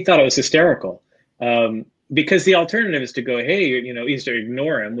 and he thought I was hysterical. Because the alternative is to go, "Hey, either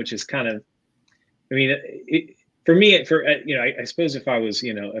ignore him," which is kind of, I mean, I suppose if I was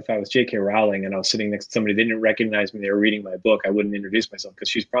J.K. Rowling and I was sitting next to somebody that didn't recognize me, they were reading my book, I wouldn't introduce myself because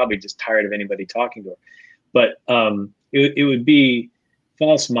she's probably just tired of anybody talking to her. But it would be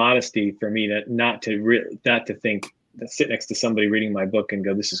false modesty for me not to think that sit next to somebody reading my book and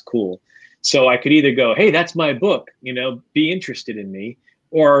go, "This is cool." So I could either go, "Hey, that's my book, be interested in me,"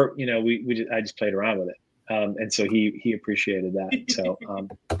 or I just played around with it. And so he appreciated that. So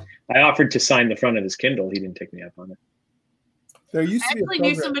I offered to sign the front of his Kindle. He didn't take me up on it. There used to be I actually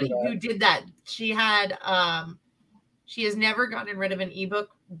knew somebody who did that. She had she has never gotten rid of an ebook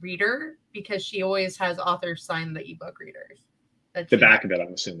reader because she always has authors sign the ebook readers. The back of it,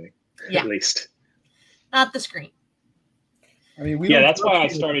 I'm assuming. Yeah. At least. Not the screen. I mean, that's why I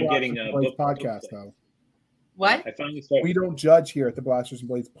started getting a book podcast though. What? I finally started. We don't judge here at the Blasters and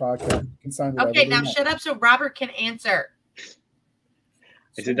Blades podcast. You can sign okay, now shut up so Robert can answer.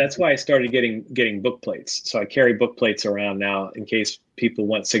 I said that's why I started getting book plates. So I carry book plates around now in case people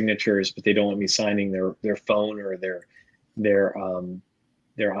want signatures, but they don't want me signing their phone or their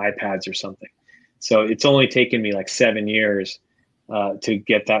iPads or something. So it's only taken me like 7 years to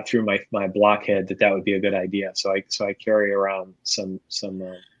get that through my blockhead that would be a good idea. So I carry around some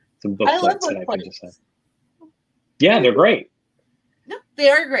book plates that I can just sign. Yeah, they're great. No, they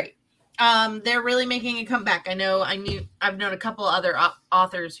are great. They're really making a comeback. I've known a couple other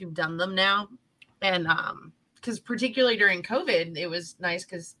authors who've done them now, and because particularly during COVID, it was nice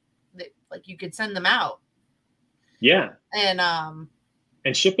because like you could send them out. Yeah, and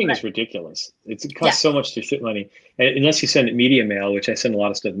shipping is ridiculous. It costs so much to ship money, unless you send it media mail, which I send a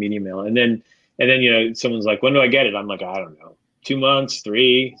lot of stuff media mail, and then someone's like, "When do I get it?" I'm like, "I don't know, 2 months,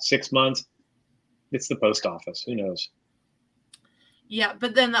 3, 6 months." It's the post office. Who knows? Yeah,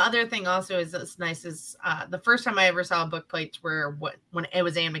 but then the other thing also is that's nice is the first time I ever saw book plates were when it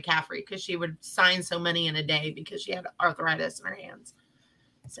was Anne McCaffrey, because she would sign so many in a day because she had arthritis in her hands.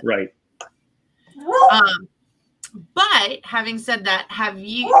 So. Right. But having said that,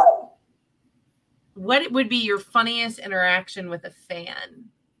 what would be your funniest interaction with a fan?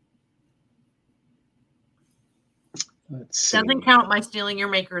 Let's see. Doesn't count my stealing your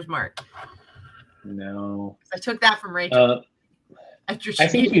Maker's Mark. No. I took that from Rachel. I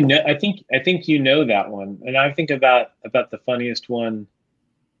think you know. I think you know that one, and I think about the funniest one.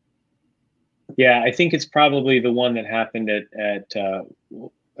 Yeah, I think it's probably the one that happened at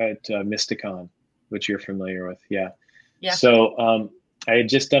Mysticon, which you're familiar with. Yeah. Yeah. So I had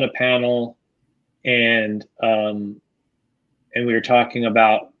just done a panel, and we were talking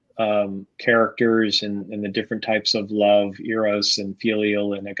about characters and the different types of love, eros and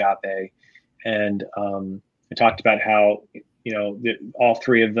filial and agape, and I talked about how all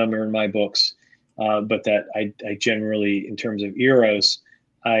three of them are in my books, but that I generally, in terms of eros,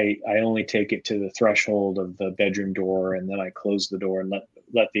 I only take it to the threshold of the bedroom door, and then I close the door and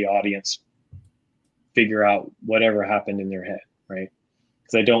let the audience figure out whatever happened in their head, right?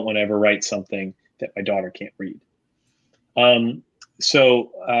 Because I don't want to ever write something that my daughter can't read.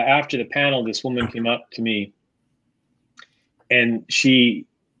 So after the panel, this woman came up to me, and she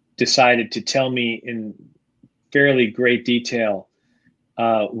decided to tell me in fairly great detail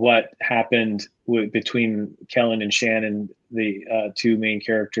what happened between Kellen and Shannon, the two main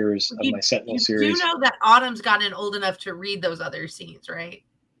characters of my Sentinel series. You know that Autumn's gotten old enough to read those other scenes, right?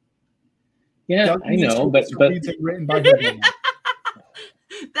 Yeah, I know, but written by her.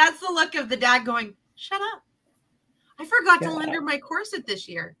 That's the look of the dad going, "Shut up! I forgot to lend her my corset this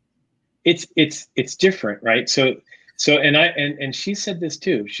year." It's different, right? So and she said this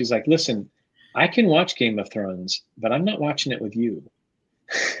too. She's like, "Listen, I can watch Game of Thrones, but I'm not watching it with you."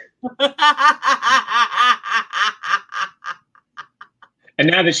 And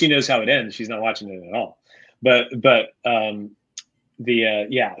now that she knows how it ends, she's not watching it at all. But so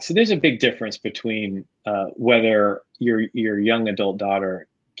there's a big difference between whether your young adult daughter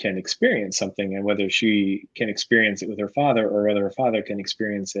can experience something and whether she can experience it with her father, or whether her father can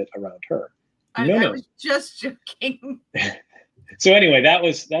experience it around her. I was just joking. So anyway,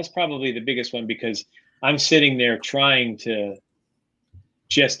 that's probably the biggest one, because I'm sitting there trying to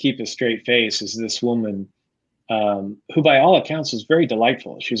just keep a straight face as this woman, who by all accounts was very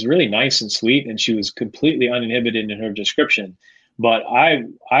delightful. She was really nice and sweet, and she was completely uninhibited in her description. But I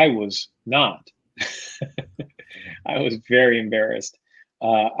was not. I was very embarrassed.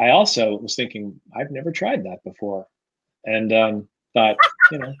 I also was thinking, I've never tried that before, and thought,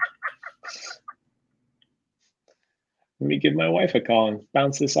 let me give my wife a call and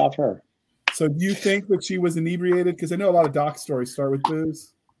bounce this off her. So do you think that she was inebriated? Because I know a lot of doc stories start with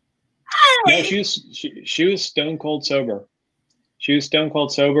booze. No, she was stone cold sober. She was stone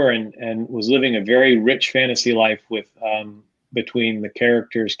cold sober and was living a very rich fantasy life with between the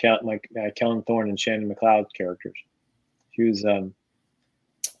characters, Kellen Thorne and Shannon McLeod characters. She was. I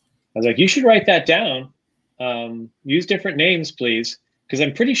was like, you should write that down. Use different names, please, because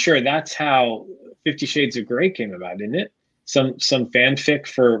I'm pretty sure that's how 50 Shades of Grey came about, isn't it? Some fanfic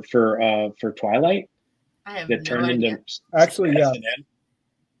for Twilight I have that no turned idea. into actually, yeah.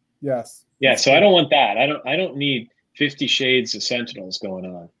 Yes. Yeah, so I don't want that. I don't need 50 shades of Sentinels going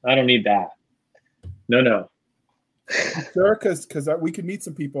on. I don't need that. No. Sure, because we could meet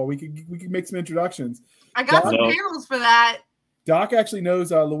some people. We could make some introductions. I got some panels for that. Doc actually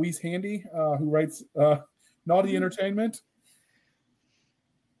knows Louise Handy, who writes Naughty Entertainment.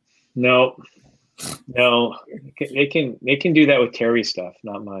 No. They can do that with Terry stuff,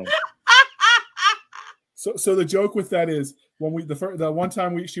 not mine. So the joke with that is when the one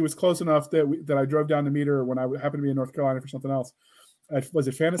time she was close enough that I drove down to meet her when I happened to be in North Carolina for something else. Was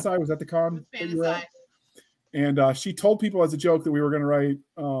it Fantasy? Was that the con? Fantasy. And she told people as a joke that we were going to write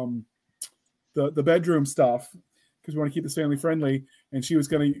the bedroom stuff because we want to keep this family friendly, and she was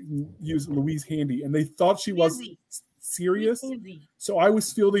going to use Louise Handy, and they thought she was serious. So I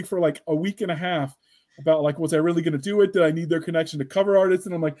was fielding for like a week and a half about like, was I really going to do it? Did I need their connection to cover artists?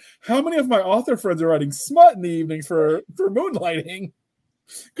 And I'm like, how many of my author friends are writing smut in the evenings for moonlighting?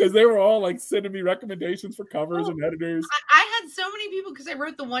 Because they were all like sending me recommendations for covers and editors. I had so many people because I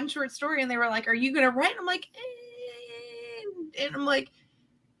wrote the one short story and they were like, are you going to write? I'm like, and I'm like,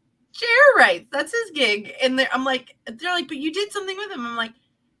 Jared writes. That's his gig. And they're like, but you did something with him. I'm like,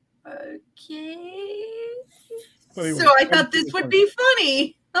 okay. Anyway, so I thought this would be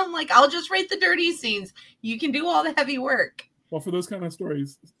funny. I'm like, I'll just write the dirty scenes. You can do all the heavy work. Well, for those kind of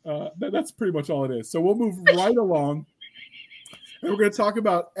stories, that's pretty much all it is. So we'll move right along. And we're going to talk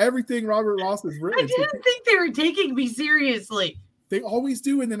about everything Robert Ross has written. I didn't think they were taking me seriously. They always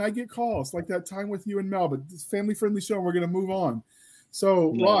do, and then I get calls like that time with you and Mel. But this family-friendly show, and we're going to move on.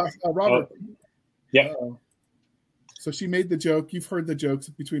 So, Ross, Robert. Yeah. So she made the joke. You've heard the jokes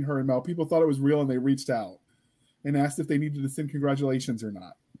between her and Mel. People thought it was real, and they reached out and asked if they needed to send congratulations or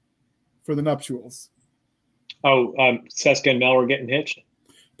not for the nuptials. Oh, Seska and Mel were getting hitched?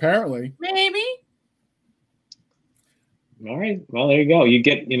 Apparently. Maybe. All right. Well, there you go. You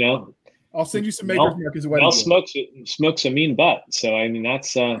get, I'll send you some Maker's Mark as well. Mel smokes a mean butt. So, I mean,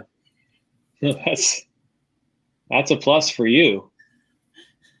 that's a plus for you.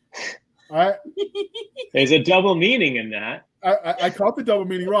 There's a double meaning in that. I caught the double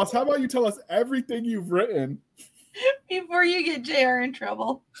meaning. Ross, how about you tell us everything you've written? Before you get JR in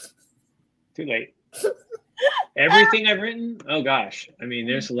trouble. Too late. Everything I've written? Oh, gosh. I mean,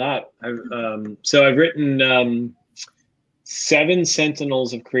 there's a lot. I've written 7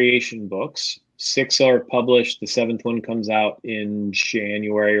 Sentinels of Creation books. 6 are published. The 7th one comes out in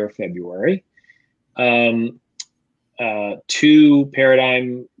January or February. 2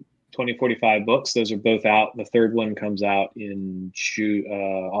 Paradigm 2045 books. Those are both out. The 3rd one comes out in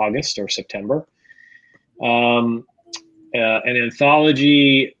August or September. An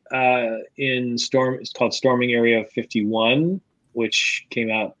anthology it's called Storming Area 51, which came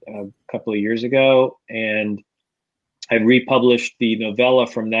out a couple of years ago. And I republished the novella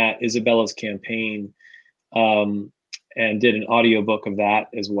from that, Isabella's Campaign, and did an audiobook of that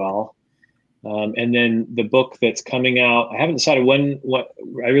as well. And then the book that's coming out, I haven't decided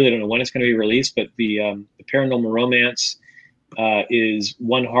I really don't know when it's going to be released, but the paranormal romance is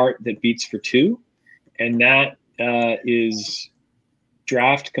One Heart That Beats for Two. And that is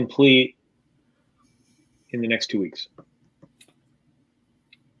draft complete in the next 2 weeks.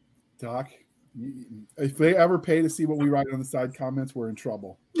 Doc, if they ever pay to see what we write on the side comments, we're in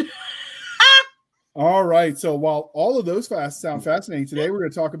trouble. All right. So while all of those sound fascinating, today we're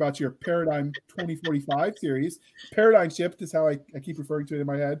going to talk about your Paradigm 2045 series. Paradigm Shift is how I keep referring to it in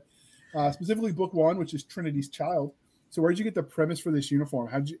my head. Specifically book 1, which is Trinity's Child. So where did you get the premise for this universe?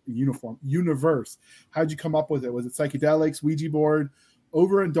 How'd you come up with it? Was it psychedelics, Ouija board,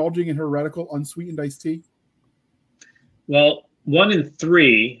 overindulging in heretical, unsweetened iced tea? Well, 1 and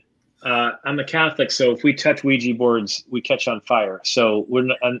 3, I'm a Catholic, so if we touch Ouija boards, we catch on fire. So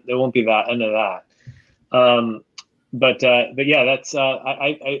there won't be that end of that. But yeah, that's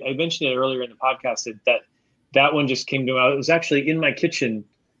I mentioned it earlier in the podcast that one just came to me. It was actually in my kitchen,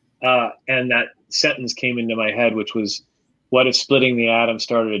 and that sentence came into my head, which was, "What if splitting the atom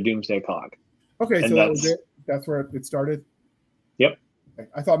started a doomsday clock?" Okay, and so that was it. That's where it started. Yep.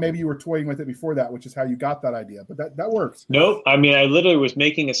 I thought maybe you were toying with it before that, which is how you got that idea, but that works. Nope. I mean, I literally was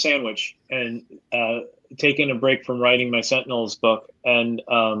making a sandwich and taking a break from writing my Sentinels book, and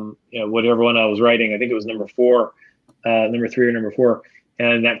whatever one I was writing, I think it was number 4, number 3 or number 4,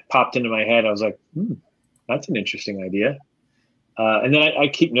 and that popped into my head. I was like, that's an interesting idea. And then I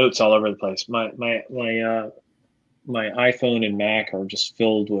keep notes all over the place. My iPhone and Mac are just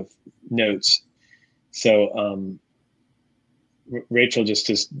filled with notes. So Rachel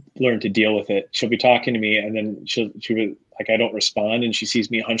just learned to deal with it. She'll be talking to me, and then she'll be like, I don't respond, and she sees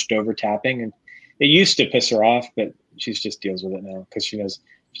me hunched over tapping, and it used to piss her off, but she just deals with it now because she knows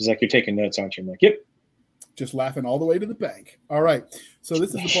She's like, "You're taking notes, aren't you?" I'm like, "Yep." Just laughing all the way to the bank. All right. So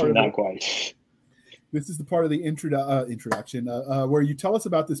this is the part Not quite. This is the part of the introduction where you tell us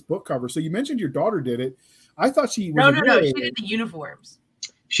about this book cover. So you mentioned your daughter did it. I thought she was no. She did the uniforms.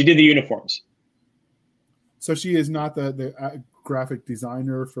 She did the uniforms. So she is not the graphic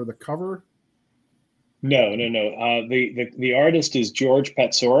designer for the cover? No. The artist is George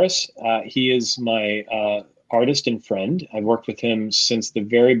Patsoris. He is my artist and friend. I've worked with him since the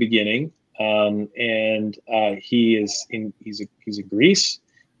very beginning. And he's a Greece,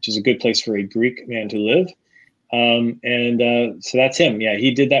 which is a good place for a Greek man to live. So that's him. Yeah,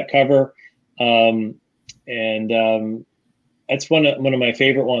 he did that cover. That's one of my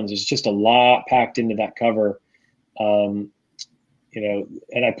favorite ones. There's just a lot packed into that cover. And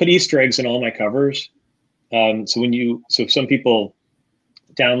I put Easter eggs in all my covers. So some people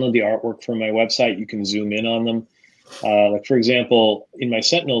download the artwork from my website, you can zoom in on them. Like for example, in my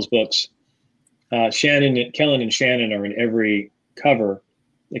Sentinels books, Kellen and Shannon are in every cover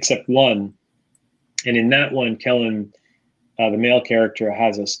except one. And in that one, Kellen, the male character,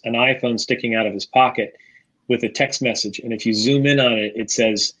 has an iPhone sticking out of his pocket with a text message. And if you zoom in on it, it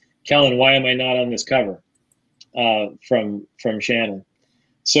says, "Kellen, why am I not on this cover?" From Shannon.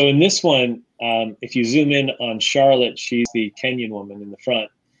 So in this one, if you zoom in on Charlotte, she's the Kenyan woman in the front.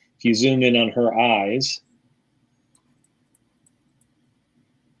 If you zoom in on her eyes,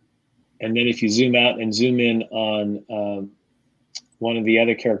 and then if you zoom out and zoom in on one of the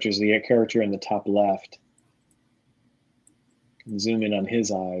other characters, the character in the top left, you can zoom in on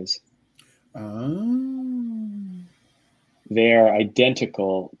his eyes. They are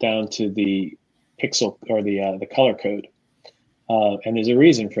identical down to the pixel or the color code. And there's a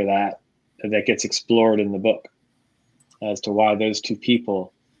reason for that gets explored in the book as to why those two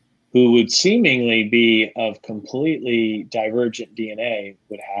people who would seemingly be of completely divergent DNA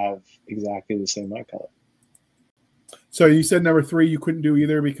would have exactly the same eye color. So you said number 3 you couldn't do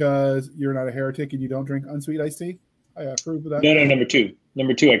either because you're not a heretic and you don't drink unsweet iced tea? I approve of that. No, number 2.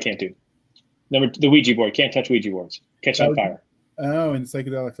 Number 2 I can't do. The Ouija board. Can't touch Ouija boards. Catch on fire. Oh, and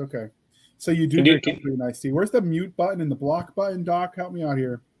psychedelics. Okay. So you do drink unsweet iced tea. Where's the mute button and the block button, Doc? Help me out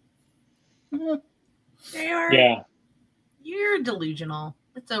here. Yeah. You're delusional.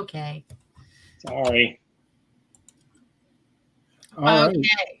 It's okay. Sorry. All right.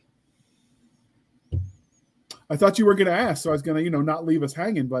 Okay. I thought you were going to ask, so I was going to, not leave us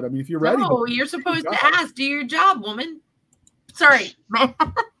hanging. But I mean, if you're ready. No, you're supposed to ask. Do your job, woman. Sorry, man.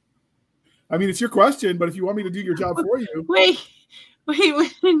 I mean, it's your question, but if you want me to do your job for you. Wait.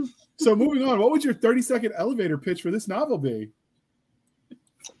 So moving on, what would your 30-second elevator pitch for this novel be?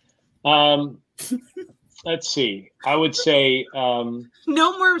 Let's see. I would say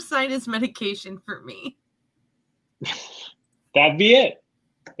no more sinus medication for me. That'd be it.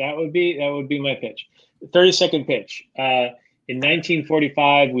 That would be my pitch. 30-second pitch. In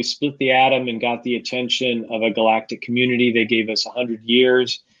 1945, we split the atom and got the attention of a galactic community. They gave us 100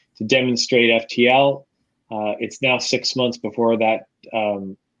 years to demonstrate FTL. It's now 6 months before that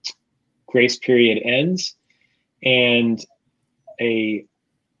grace period ends, and a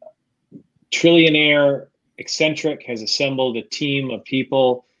trillionaire eccentric has assembled a team of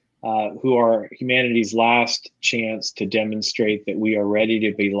people who are humanity's last chance to demonstrate that we are ready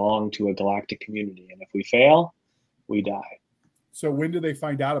to belong to a galactic community. And if we fail, we die. So when do they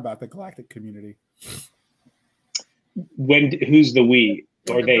find out about the galactic community? Who's the we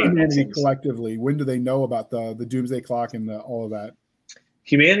or they? Humanity collectively. When do they know about the doomsday clock and all of that?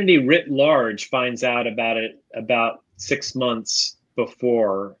 Humanity writ large finds out about it about 6 months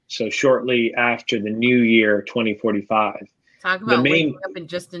before, so shortly after the new year 2045. Talk about waking up in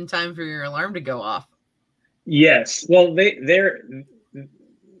just in time for your alarm to go off. Yes. Well, they're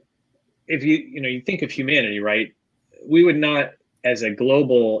if you think of humanity, right? We would not, as a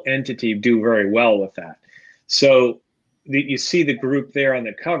global entity, do very well with that. So you see the group there on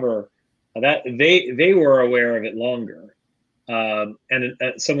the cover, that they were aware of it longer. And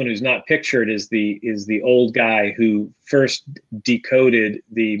someone who's not pictured is the old guy who first decoded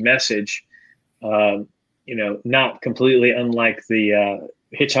the message. Not completely unlike the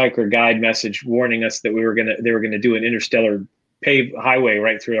Hitchhiker Guide message warning us that they were gonna do an interstellar paved highway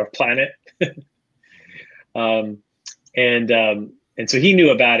right through our planet. And so he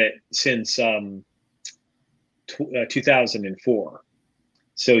knew about it since 2004.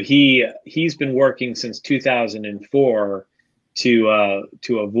 So he's been working since 2004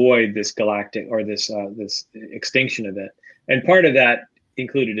 to avoid this galactic or this extinction event. And part of that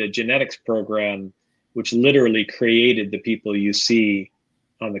included a genetics program which literally created the people you see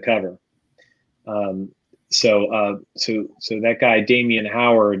on the cover. So that guy Damien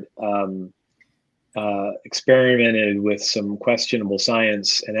Howard experimented with some questionable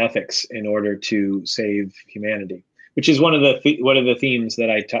science and ethics in order to save humanity, which is one of the themes that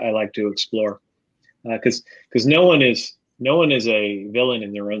I like to explore, because no one is a villain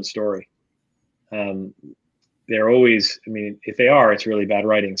in their own story. They're always, I mean, if they are, it's really bad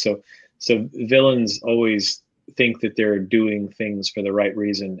writing. So villains always think that they're doing things for the right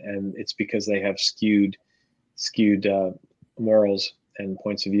reason, and it's because they have skewed morals and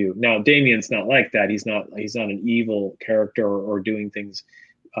points of view. Now, Damien's not like that. He's not an evil character or doing things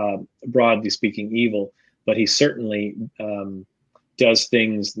broadly speaking evil, but he certainly does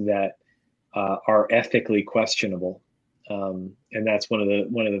things that are ethically questionable, and that's one of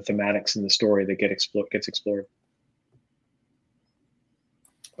the thematics in the story that gets explored.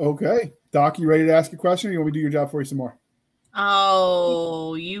 Okay, Doc, you ready to ask a question, or you want me to do your job for you some more?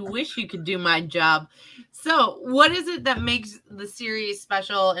 Oh, you wish you could do my job. So, what is it that makes the series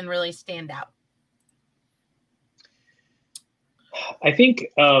special and really stand out? I think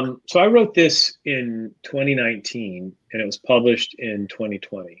so. I wrote this in 2019, and it was published in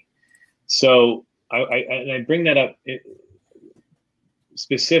 2020. So I bring that up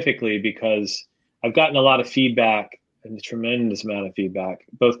specifically because I've gotten a lot of feedback, and a tremendous amount of feedback,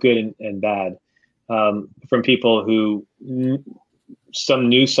 both good and bad, from people who some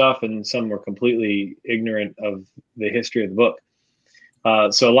knew stuff and some were completely ignorant of the history of the book.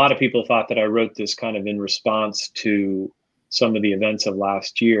 So a lot of people thought that I wrote this kind of in response to some of the events of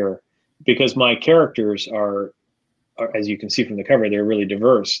last year, because my characters are, as you can see from the cover, they're really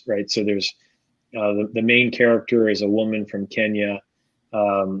diverse, right? So there's the main character is a woman from Kenya.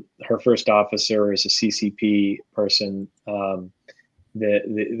 Her first officer is a CCP person.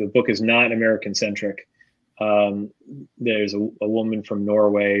 The book is not American centric. There's a woman from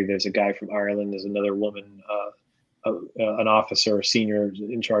Norway. There's a guy from Ireland. There's another woman, an officer, senior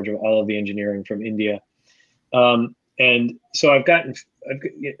in charge of all of the engineering from India. And so I've gotten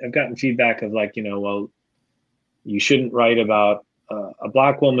feedback of like, well, you shouldn't write about a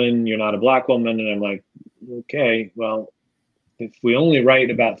Black woman. You're not a Black woman. And I'm like, okay, well, if we only write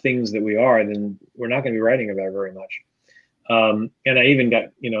about things that we are, then we're not going to be writing about very much. And I even got,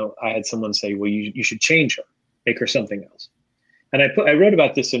 I had someone say, well, you should change her, make her something else. And I wrote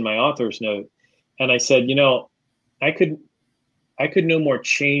about this in my author's note, and I said, I could no more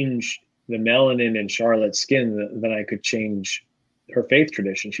change the melanin in Charlotte's skin than I could change her faith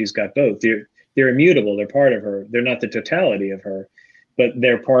tradition. She's got both. They're immutable. They're part of her. They're not the totality of her, but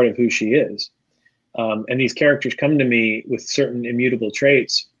they're part of who she is. And these characters come to me with certain immutable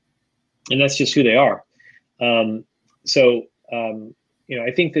traits, and that's just who they are. So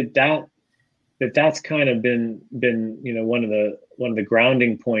I think that's kind of been one of the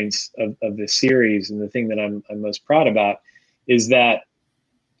grounding points of this series, and the thing that I'm most proud about is that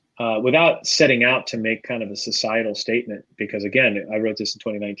without setting out to make kind of a societal statement, because again, I wrote this in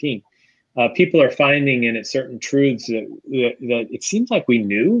 2019. People are finding in it certain truths that it seems like we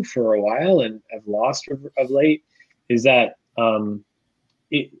knew for a while and have lost of late. Is that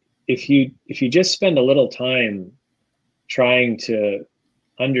if you just spend a little time trying to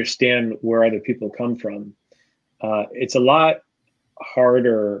understand where other people come from, it's a lot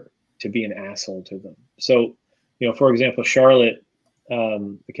harder to be an asshole to them. So, for example, Charlotte,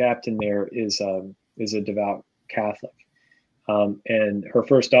 the captain there, is a devout Catholic. And her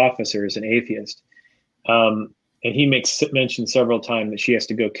first officer is an atheist. And he makes mention several times that she has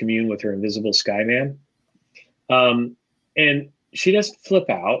to go commune with her invisible skyman. And she doesn't flip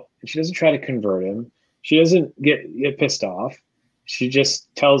out. And she doesn't try to convert him. She doesn't get pissed off. She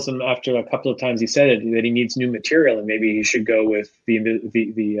just tells him after a couple of times he said it that he needs new material and maybe he should go with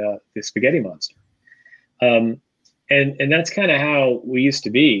the spaghetti monster. And that's kind of how we used to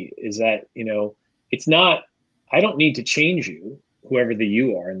be, is that, it's not, I don't need to change you, whoever the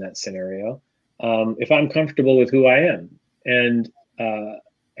you are in that scenario, if I'm comfortable with who I am, and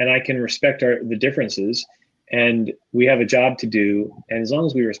I can respect the differences, and we have a job to do. And as long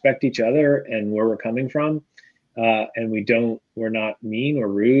as we respect each other and where we're coming from, and we're not mean or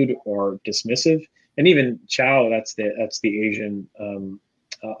rude or dismissive. And even Chow, that's the Asian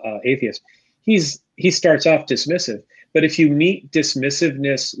atheist. He starts off dismissive, but if you meet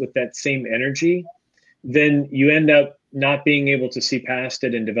dismissiveness with that same energy, then you end up not being able to see past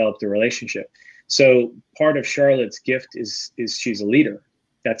it and develop the relationship. So part of Charlotte's gift is she's a leader.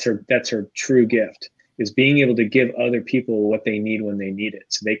 That's her true gift, is being able to give other people what they need when they need it,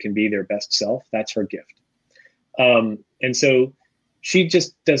 so they can be their best self. That's her gift. And so she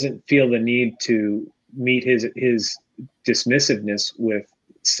just doesn't feel the need to meet his dismissiveness with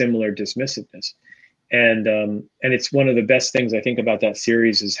similar dismissiveness. and it's one of the best things I think about that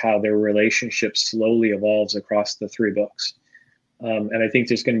series is how their relationship slowly evolves across the 3 books. And I think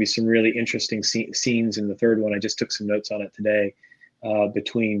there's going to be some really interesting scenes in the 3rd one. I just took some notes on it today,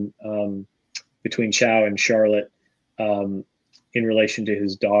 between Chow and Charlotte, in relation to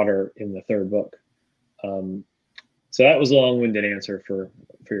his daughter in the 3rd book. So that was a long-winded answer for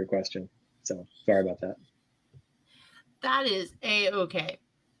your question. So sorry about that. That is A-okay.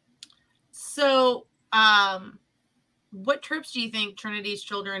 So, what tropes do you think Trinity's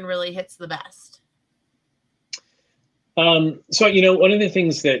Children really hits the best? So, one of the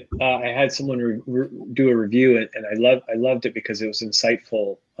things that I had someone do a review, and I loved it because it was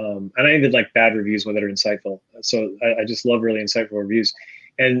insightful. And I even like bad reviews when they're insightful. So I just love really insightful reviews.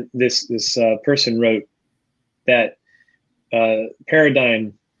 And this person wrote that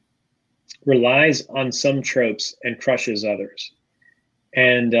Paradigm relies on some tropes and crushes others.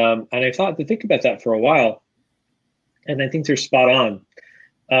 And I thought to think about that for a while, and I think they're spot on.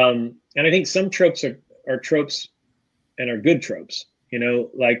 And I think some tropes are tropes and are good tropes,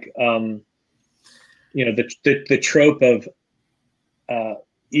 like the trope of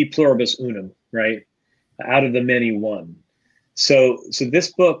e pluribus unum, right? Out of the many, one. So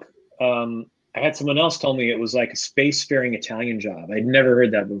this book, I had someone else tell me it was like a spacefaring Italian Job. I'd never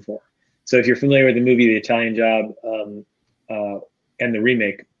heard that before. So if you're familiar with the movie The Italian Job, and the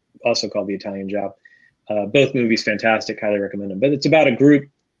remake, also called The Italian Job, both movies fantastic, highly recommend them. But it's about a group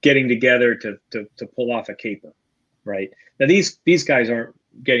getting together to pull off a caper, right? Now these guys aren't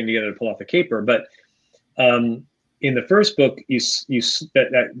getting together to pull off a caper, but in the first book,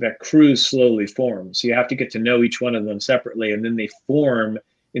 that crew slowly forms. So you have to get to know each one of them separately, and then they form,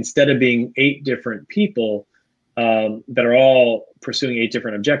 instead of being 8 different people that are all pursuing 8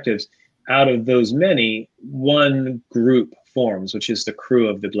 different objectives. Out of those many, one group forms, which is the crew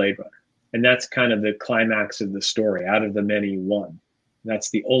of the Blade Runner. And that's kind of the climax of the story. Out of the many, one.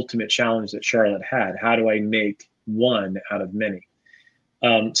 That's the ultimate challenge that Charlotte had. How do I make one out of many?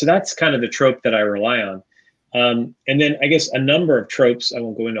 So that's kind of the trope that I rely on. And then I guess a number of tropes, I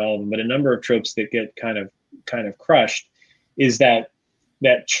won't go into all of them, but a number of tropes that get kind of crushed is that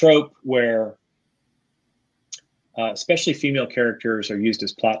trope where especially female characters are used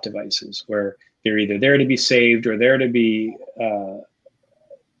as plot devices, where they're either there to be saved or there to be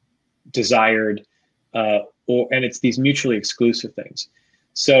desired, and it's these mutually exclusive things.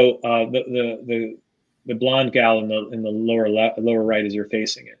 So the blonde gal in the lower right as you're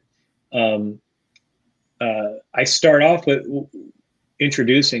facing it. I start off with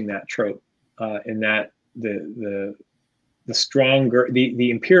introducing that trope, in that the stronger, the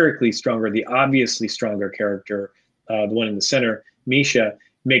empirically stronger, the obviously stronger character, the one in the center, Misha,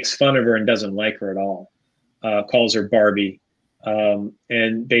 makes fun of her and doesn't like her at all, calls her Barbie,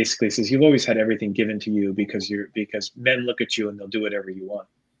 and basically says, "You've always had everything given to you because men look at you and they'll do whatever you want,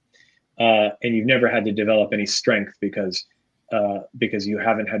 and you've never had to develop any strength because you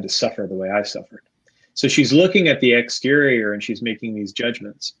haven't had to suffer the way I suffered." So she's looking at the exterior and she's making these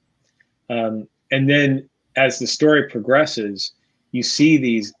judgments, and then as the story progresses, you see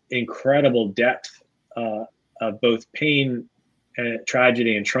these incredible depth of both pain and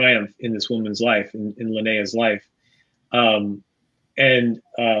tragedy and triumph in this woman's life, in Linnea's life. And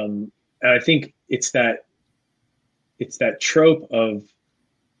I think it's that trope of,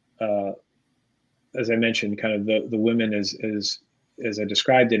 as I mentioned, kind of the women as I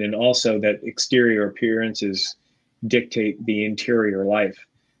described it, and also that exterior appearances dictate the interior life.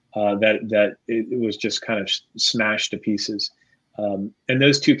 That it was just kind of smashed to pieces. And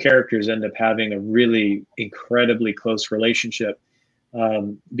those two characters end up having a really incredibly close relationship,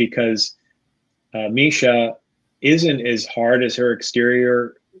 because Misha isn't as hard as her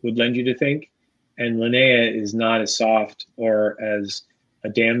exterior would lend you to think, and Linnea is not as soft or as a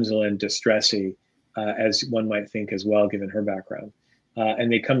damsel in distressy as one might think as well, given her background.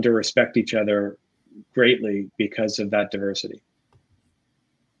 And they come to respect each other greatly because of that diversity.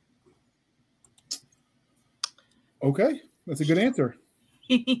 Okay, that's a good answer.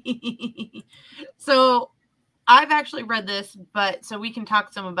 So I've actually read this, but so we can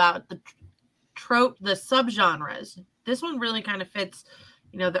talk some about the trope, the subgenres. This one really kind of fits,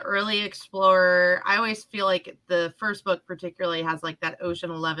 the early explorer. I always feel like the first book particularly has like that Ocean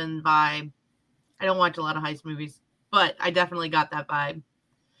 11 vibe. I don't watch a lot of heist movies, but I definitely got that vibe.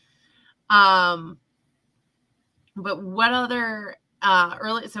 But what other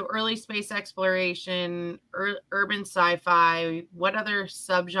early space exploration, urban sci-fi, what other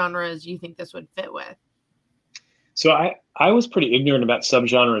subgenres do you think this would fit with? So I was pretty ignorant about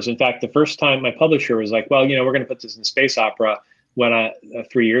subgenres. In fact, the first time my publisher was like, well, we're going to put this in space opera, when I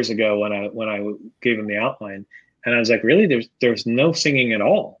 3 years ago when I gave him the outline, and I was like, really, there's no singing at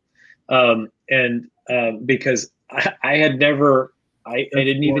all, and because I had never I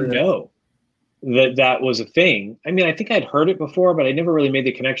didn't even know that was a thing. I mean, I think I'd heard it before, but I never really made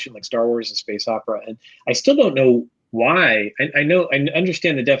the connection like Star Wars and space opera, and I still don't know why. I know I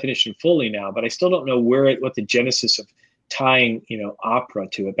understand the definition fully now, but I still don't know what the genesis of tying opera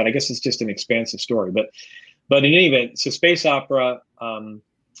to it. But I guess it's just an expansive story. But in any event, so space opera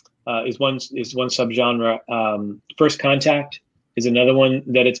is one subgenre. First Contact is another one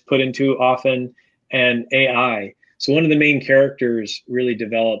that it's put into often, and AI. So one of the main characters really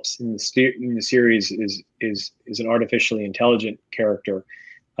develops in the series is an artificially intelligent character,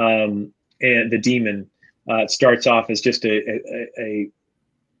 and the demon. It starts off as just a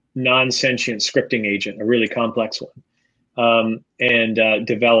non-sentient scripting agent, a really complex one, and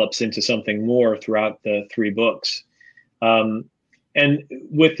develops into something more throughout the 3 books. And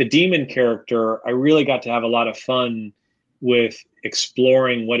with the demon character, I really got to have a lot of fun with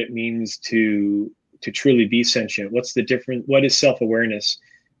exploring what it means to truly be sentient. What is self-awareness?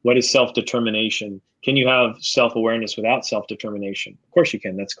 What is self-determination? Can you have self-awareness without self-determination? Of course you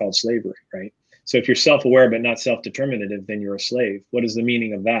can. That's called slavery, right? So if you're self-aware but not self-determinative, then you're a slave. What is the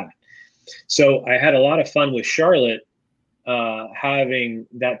meaning of that? So I had a lot of fun with Charlotte having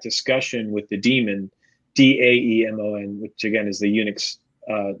that discussion with the demon, Daemon, which again is the Unix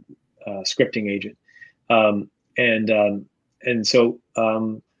scripting agent. And so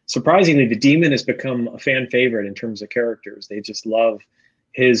surprisingly, the demon has become a fan favorite in terms of characters. They just love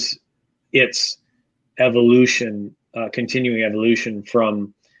its evolution, continuing evolution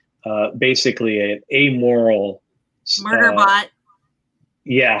from basically an amoral murder bot.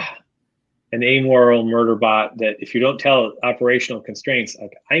 Yeah, an amoral murder bot that if you don't tell operational constraints,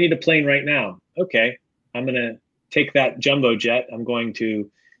 like I need a plane right now. Okay, I'm going to take that jumbo jet. I'm going to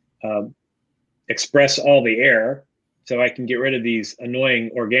express all the air so I can get rid of these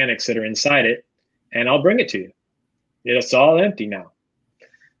annoying organics that are inside it, and I'll bring it to you. It's all empty now.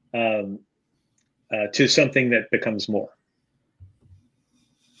 To something that becomes more.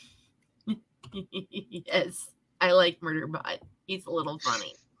 Yes, I like Murderbot. He's a little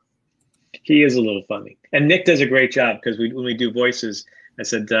funny. He is a little funny, and Nick does a great job because when we do voices, I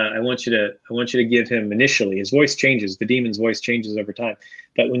said I want you to give him initially. His voice changes. The demon's voice changes over time.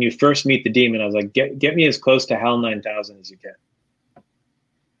 But when you first meet the demon, I was like, get me as close to HAL 9000 as you can.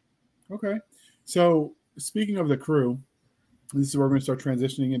 Okay, so speaking of the crew, this is where we're going to start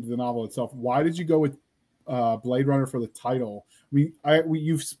transitioning into the novel itself. Why did you go with Blade Runner for the title?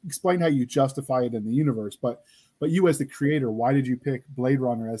 You've explained how you justify it in the universe, but you as the creator, why did you pick Blade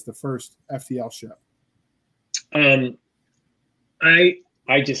Runner as the first FTL ship?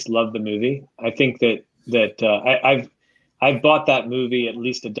 I just love the movie. I think that I've bought that movie at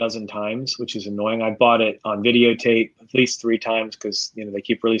least a dozen times, which is annoying. I bought it on videotape at least 3 times because they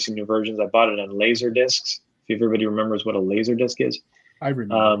keep releasing new versions. I bought it on laser discs. If everybody remembers what a laser disc is, I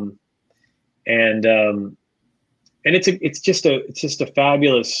remember. And it's just a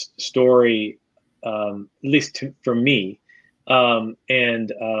fabulous story, at least for me, and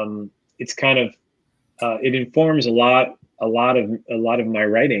it's kind of it informs a lot of my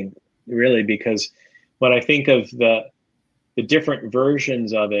writing, really, because when I think of the different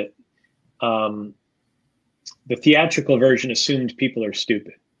versions of it, the theatrical version assumed people are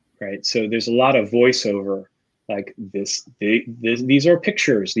stupid, right? So there's a lot of voiceover. Like these are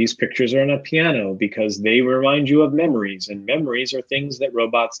pictures. These pictures are on a piano because they remind you of memories, and memories are things that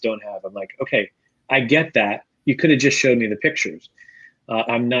robots don't have. I'm like, okay, I get that. You could have just showed me the pictures.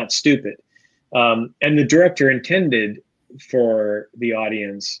 I'm not stupid. And the director intended for the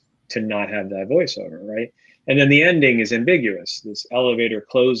audience to not have that voiceover, right? And then the ending is ambiguous. This elevator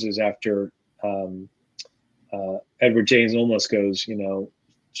closes after Edward James Olmos goes,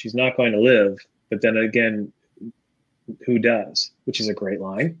 she's not going to live, but then again, who does? Which is a great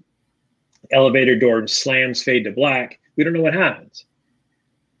line. Elevator door slams, fade to black. We don't know what happens.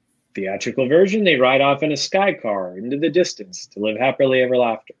 Theatrical version, they ride off in a sky car into the distance to live happily ever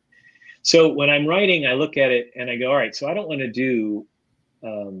after. So when I'm writing, I look at it and I go, all right, so I don't want to do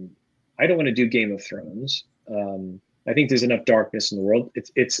Game of Thrones. I think there's enough darkness in the world.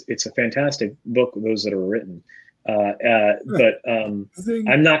 It's a fantastic book, those that are written. But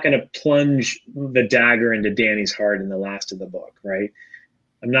I'm not going to plunge the dagger into Dany's heart in the last of the book, right?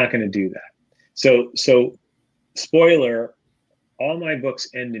 I'm not going to do that. So spoiler, all my books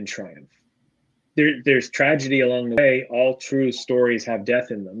end in triumph. There's tragedy along the way. All true stories have death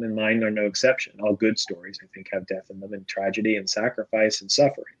in them, and mine are no exception. All good stories, I think, have death in them, and tragedy and sacrifice and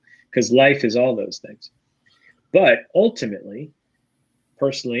suffering, because life is all those things. But ultimately,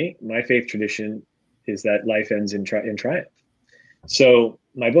 personally, my faith tradition is that life ends in triumph. So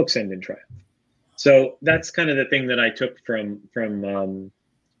my books end in triumph. So that's kind of the thing that I took from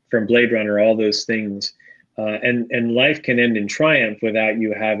Blade Runner, all those things. And life can end in triumph without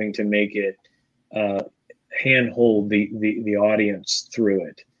you having to make it handhold the audience through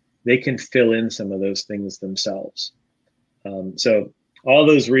it. They can fill in some of those things themselves. So all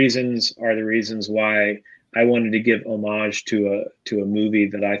those reasons are the reasons why I wanted to give homage to a movie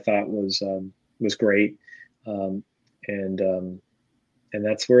that I thought was great, and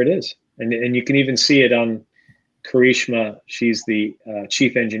that's where it is. And you can even see it on Karishma. She's the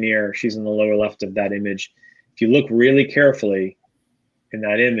chief engineer. She's in the lower left of that image. If you look really carefully in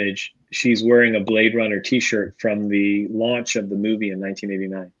that image, she's wearing a Blade Runner t-shirt from the launch of the movie in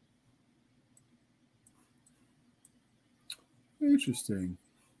 1989. Interesting.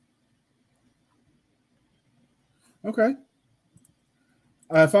 Okay.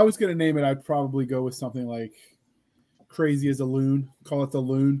 If I was going to name it, I'd probably go with something like Crazy as a Loon. Call it the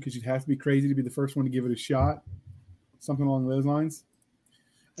Loon, because you'd have to be crazy to be the first one to give it a shot. Something along those lines.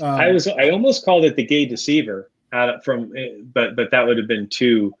 I almost called it the Gay Deceiver, but that would have been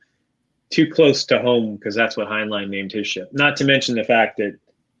too close to home, because that's what Heinlein named his ship. Not to mention the fact that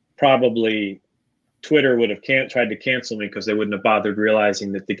probably Twitter would have tried to cancel me because they wouldn't have bothered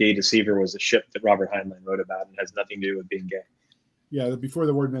realizing that the Gay Deceiver was a ship that Robert Heinlein wrote about and has nothing to do with being gay. Yeah, before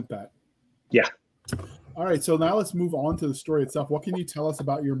the word meant that. Yeah. All right, so now let's move on to the story itself. What can you tell us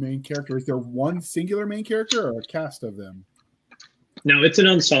about your main character? Is there one singular main character or a cast of them? No, it's an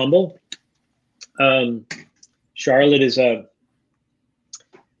ensemble. Charlotte is a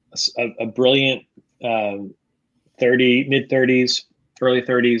brilliant mid-30s, early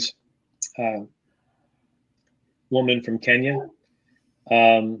 30s woman from Kenya.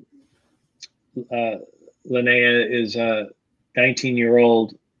 Linnea is a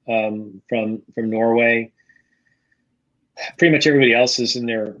 19-year-old from Norway. Pretty much everybody else is in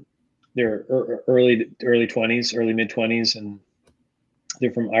their early 20s, early mid 20s, and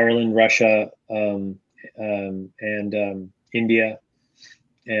they're from Ireland, Russia, and India,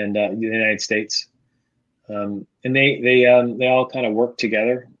 and the United States. And they all kind of work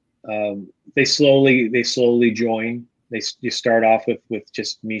together. They slowly join. You start off with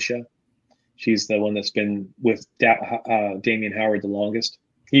just Misha. She's the one that's been with Damien Howard the longest.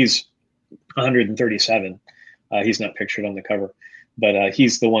 He's 137. He's not pictured on the cover, but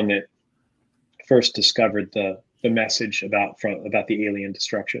he's the one that first discovered the message about the alien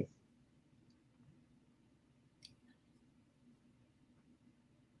destruction.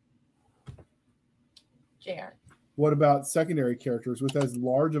 JR. What about secondary characters? With as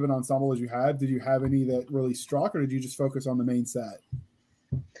large of an ensemble as you had, did you have any that really struck, or did you just focus on the main set?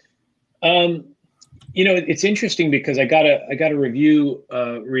 It's interesting because I got a review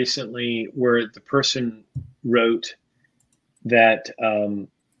recently where the person wrote that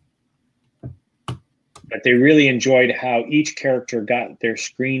that they really enjoyed how each character got their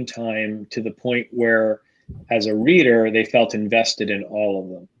screen time to the point where, as a reader, they felt invested in all of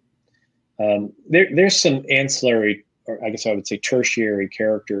them. There's some ancillary, or I guess I would say tertiary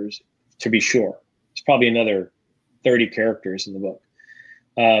characters, to be sure. It's probably another 30 characters in the book.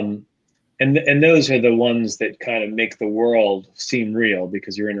 And those are the ones that kind of make the world seem real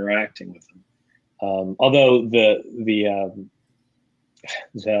because you're interacting with them. Although the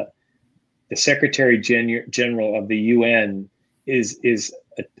Secretary General of the UN is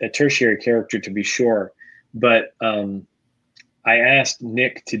a tertiary character, to be sure, but I asked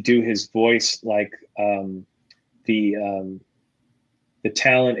Nick to do his voice like the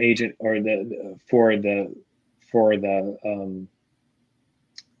talent agent, or for the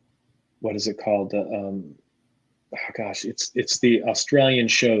what is it called? It's the Australian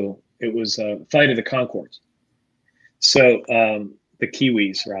show. It was Flight of the Conchords. So the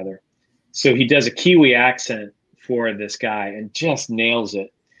Kiwis, rather. So he does a Kiwi accent for this guy and just nails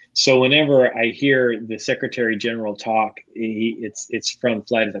it. So whenever I hear the Secretary General talk, it's from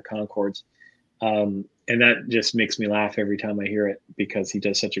Flight of the Conchords, and that just makes me laugh every time I hear it because he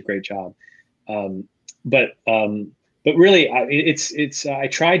does such a great job. But really, I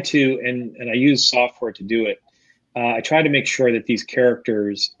tried to, and I use software to do it. I try to make sure that these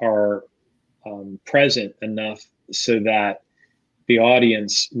characters are present enough so that the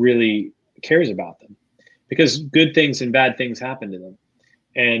audience really cares about them, because good things and bad things happen to them,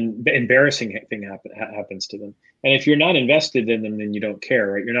 and embarrassing thing happens to them. And if you're not invested in them, then you don't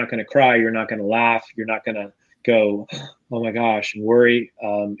care, right? You're not going to cry. You're not going to laugh. You're not going to go, oh my gosh, and worry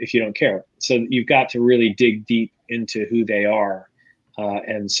if you don't care. So you've got to really dig deep into who they are.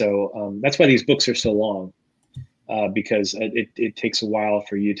 And so that's why these books are so long. because it takes a while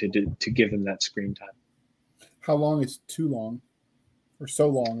for you to give them that screen time. How long is too long, or so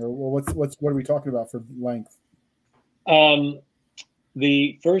long, or what are we talking about for length?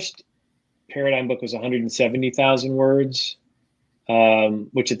 The first Paradigm book was 170,000 words,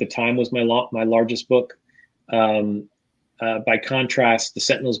 which at the time was my largest book. By contrast, the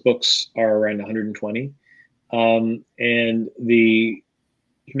Sentinels books are around 120. And the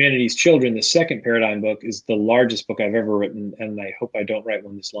Humanity's Children, the second Paradigm book, is the largest book I've ever written, and I hope I don't write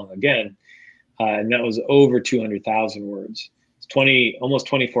one this long again. And that was over 200,000 words. It's almost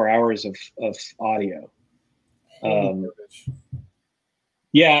 24 hours of audio.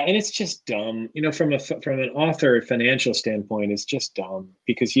 Yeah, and it's just dumb. From an author financial standpoint, it's just dumb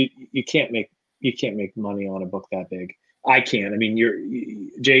because you can't make money on a book that big. I can't. I mean,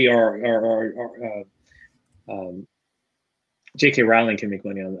 J.K. Rowling can make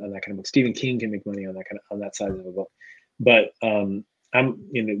money on that kind of book. Stephen King can make money on that size of a book. But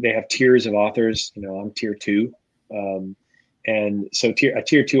they have tiers of authors. I'm tier 2, and so a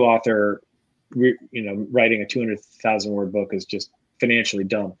tier 2 author, writing a 200,000 word book is just financially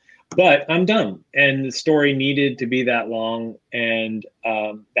dumb. But I'm dumb, and the story needed to be that long, and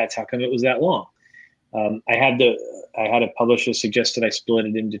that's how come it was that long. I had a publisher suggest that I split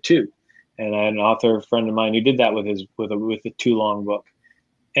it into 2, and I had an author friend of mine who did that with a too long book,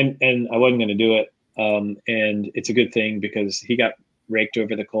 and I wasn't going to do it. And it's a good thing because he got raked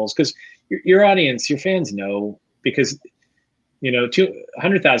over the coals, because your audience, your fans know, because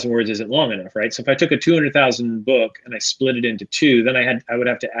 200,000 words isn't long enough, right? So if I took a 200,000 book and I split it into 2, then I would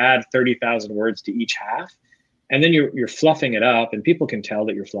have to add 30,000 words to each half, and then you're fluffing it up, and people can tell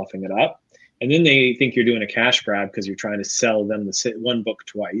that you're fluffing it up, and then they think you're doing a cash grab because you're trying to sell them one book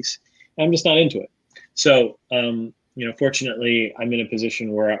twice. And I'm just not into it. So fortunately, I'm in a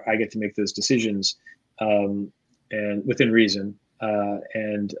position where I get to make those decisions, and within reason.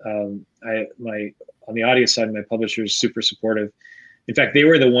 On the audio side, my publisher is super supportive. In fact, they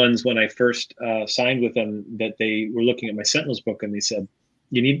were the ones when I first signed with them that they were looking at my Sentinels book, and they said,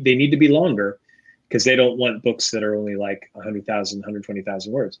 they need to be longer because they don't want books that are only like 100,000,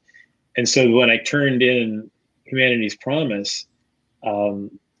 120,000 words. And so when I turned in Humanity's Promise,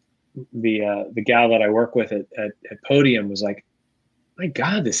 the gal that I work with at Podium was like, "My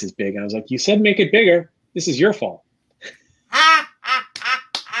God, this is big." And I was like, "You said make it bigger. This is your fault."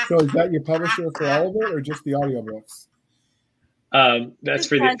 So is that your publisher for all of it, or just the audiobooks? That's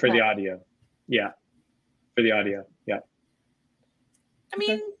for the audio. Yeah, for the audio. Yeah. I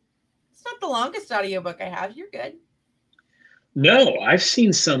mean, it's not the longest audiobook I have. You're good. No, I've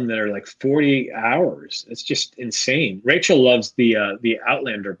seen some that are like 40 hours. It's just insane. Rachel loves the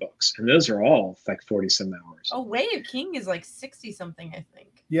Outlander books, and those are all like 40 some hours. Oh, Way of King is like 60 something, I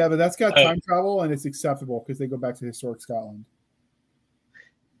think. Yeah, but that's got time travel, and it's acceptable because they go back to historic Scotland.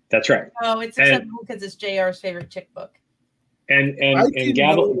 That's right. Oh, it's acceptable because it's JR's favorite chick book. And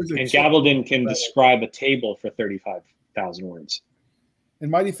Gabaldon can describe a table for 35,000 words. In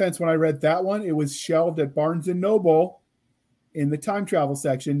my defense, when I read that one, it was shelved at Barnes & Noble in the time travel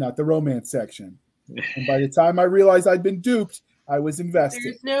section, not the romance section. And by the time I realized I'd been duped, I was invested.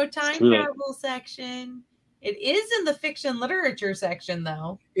 There's no time travel section. It is in the fiction literature section,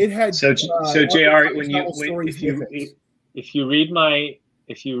 though. It had JR,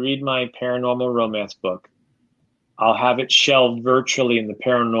 if you read my paranormal romance book, I'll have it shelved virtually in the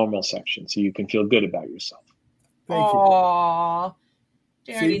paranormal section, so you can feel good about yourself. Thank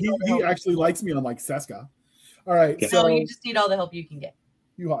you. See, he actually likes me, unlike Seska. All right. Okay. So you just need all the help you can get.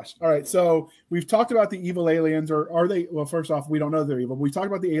 You hush. All right. So we've talked about the evil aliens, or are they? Well, first off, we don't know they're evil. But we talked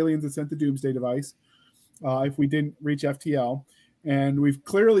about the aliens that sent the Doomsday device. If we didn't reach FTL, and we've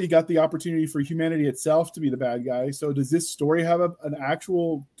clearly got the opportunity for humanity itself to be the bad guy. So does this story have an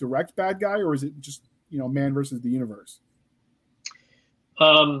actual direct bad guy, or is it just man versus the universe?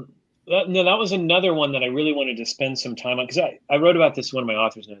 No, that was another one that I really wanted to spend some time on, because I wrote about this in one of my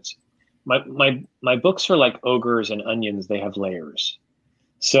author's notes. My books are like ogres and onions; they have layers.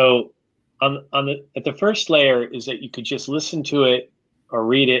 So at the first layer is that you could just listen to it or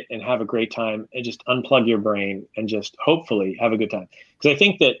read it and have a great time, and just unplug your brain and just hopefully have a good time. Because I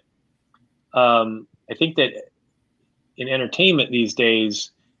think that in entertainment these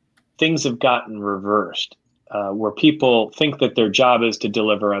days, things have gotten reversed, where people think that their job is to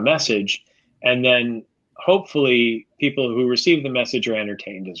deliver a message, and then hopefully people who receive the message are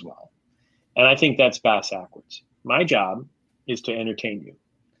entertained as well. And I think that's backwards. My job is to entertain you.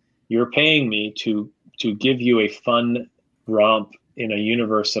 You're paying me to give you a fun romp in a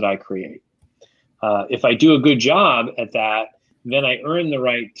universe that I create. If I do a good job at that, then I earn the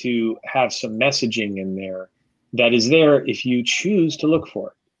right to have some messaging in there that is there if you choose to look for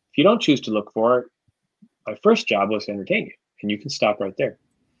it. If you don't choose to look for it, my first job was to entertain you, and you can stop right there.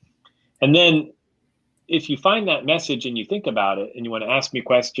 And then if you find that message and you think about it and you want to ask me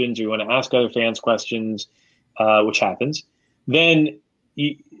questions or you want to ask other fans questions, which happens, then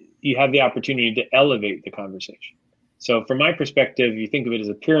you have the opportunity to elevate the conversation. So from my perspective, you think of it as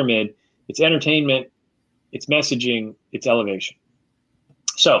a pyramid. It's entertainment, it's messaging, it's elevation.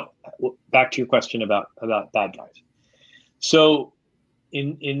 So back to your question about bad guys. So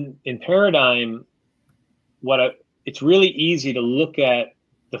in Paradigm, it's really easy to look at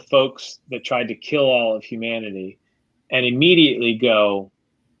the folks that tried to kill all of humanity and immediately go,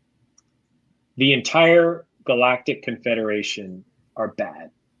 the entire Galactic Confederation are bad.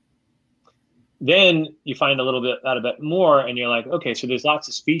 Then you find a little bit out a bit more and you're like, okay, so there's lots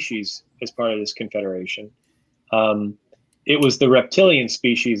of species as part of this confederation. It was the reptilian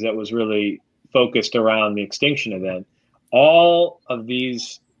species that was really focused around the extinction event. All of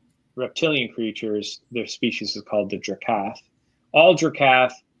these reptilian creatures, their species is called the Drakath. All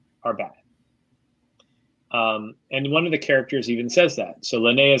Drakath are bad. And one of the characters even says that. So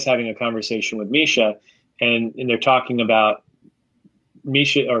Linnea is having a conversation with Misha, and they're talking about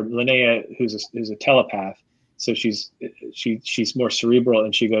Misha, or Linnea, who's a telepath. So she's more cerebral,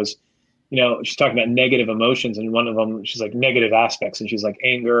 and she goes, she's talking about negative emotions, and one of them, she's like negative aspects, and she's like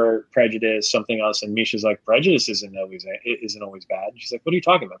anger, prejudice, something else, and Misha's like, prejudice isn't always bad. She's like, what are you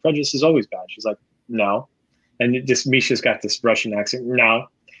talking about? Prejudice is always bad. She's like, no. And Misha's got this Russian accent, no.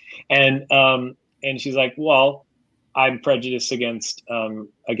 And she's like, well, I'm prejudiced against the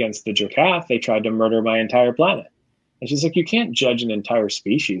Drakath. They tried to murder my entire planet. And she's like, you can't judge an entire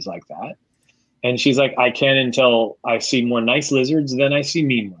species like that. And she's like, I can until I see more nice lizards than I see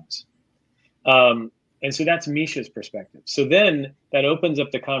mean ones. And so that's Misha's perspective. So then that opens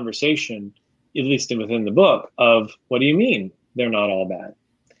up the conversation, at least within the book, of what do you mean they're not all bad?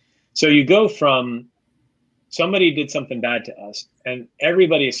 So you go from somebody did something bad to us and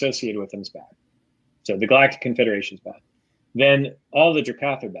everybody associated with them is bad. So the Galactic Confederation is bad. Then all the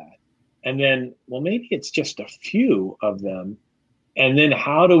Drakath are bad. And then, well, maybe it's just a few of them. And then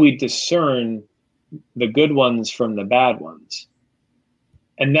how do we discern the good ones from the bad ones?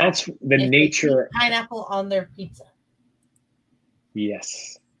 And that's the nature. Pineapple on their pizza.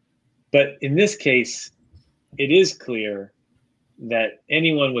 Yes. But in this case, it is clear that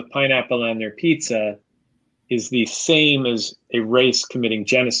anyone with pineapple on their pizza is the same as a race committing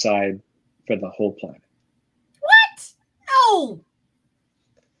genocide for the whole planet. What? No.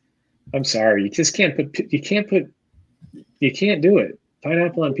 I'm sorry. You just can't you can't do it.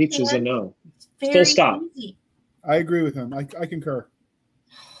 Pineapple on pizza is a no. Still stop. Easy. I agree with him. I concur.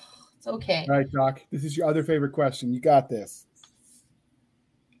 It's okay. All right, Doc. This is your other favorite question. You got this.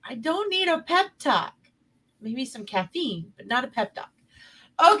 I don't need a pep talk. Maybe some caffeine, but not a pep talk.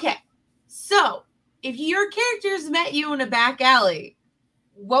 Okay. So, if your characters met you in a back alley,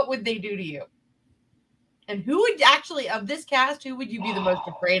 what would they do to you? And who would actually, of this cast, who would you be the most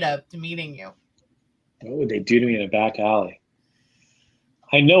afraid of to meeting you? What would they do to me in a back alley?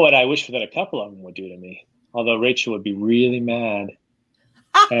 I know what I wish that a couple of them would do to me. Although Rachel would be really mad.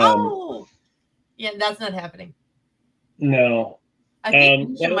 Yeah, that's not happening. No. I think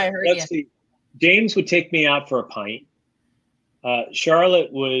Misha might hurt you. See. James would take me out for a pint. Charlotte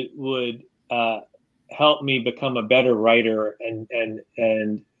would help me become a better writer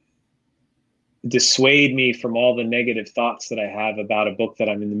and dissuade me from all the negative thoughts that I have about a book that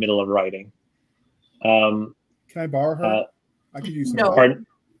I'm in the middle of writing. Can I borrow her? I could use some of that. Pardon?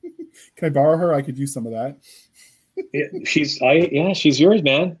 Can I borrow her? I could use some of that. She's yours,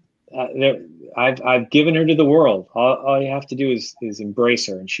 man. I've given her to the world. All you have to do is embrace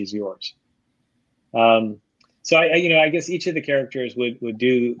her, and she's yours. So I guess each of the characters would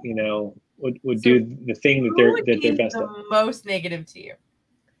do do the thing that they're best at. The most negative to you.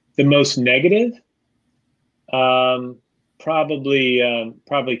 The most negative, probably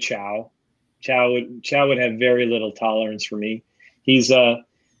Chow. Chow would have very little tolerance for me. He's a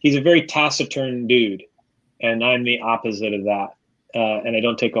very taciturn dude, and I'm the opposite of that. And I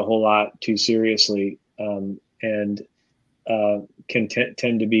don't take a whole lot too seriously, and can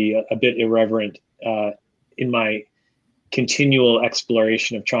tend to be a bit irreverent in my continual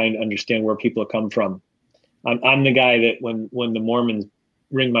exploration of trying to understand where people come from. I'm the guy that when the Mormons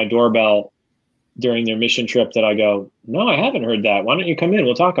ring my doorbell during their mission trip, that I go, no, I haven't heard that. Why don't you come in?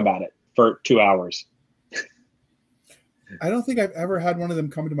 We'll talk about it for 2 hours. I don't think I've ever had one of them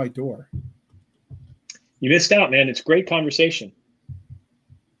come to my door. You missed out, man. It's great conversation.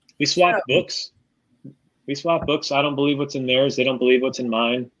 We swap books. I don't believe what's in theirs. They don't believe what's in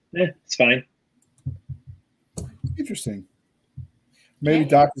mine. It's fine. Interesting. Maybe Okay.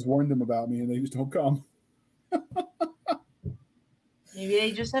 Doc has warned them about me and they just don't come. Maybe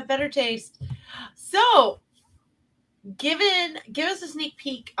they just have better taste. So, give us a sneak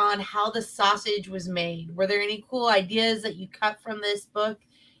peek on how the sausage was made. Were there any cool ideas that you cut from this book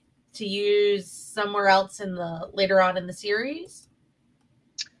to use somewhere else later on in the series?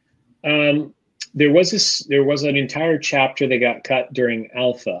 There was an entire chapter that got cut during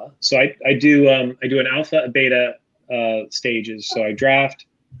alpha. So I do an alpha, a beta stages. So I draft,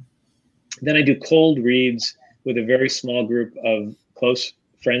 then I do cold reads with a very small group of close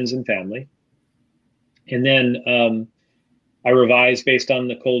friends and family, and then I revise based on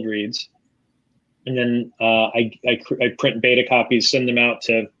the cold reads, and then I print beta copies, send them out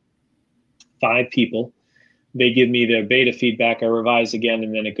to 5 people. They give me their beta feedback. I revise again,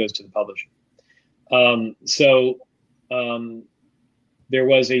 and then it goes to the publisher. There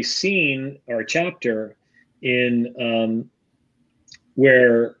was a scene or a chapter in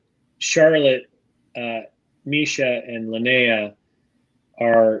where Charlotte, Misha, and Linnea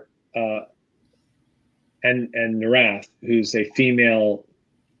are, and Narath, who's a female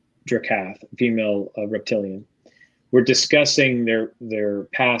Drakath, female reptilian, were discussing their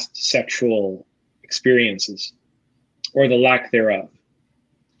past sexual experiences or the lack thereof.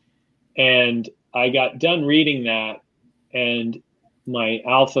 And I got done reading that, and my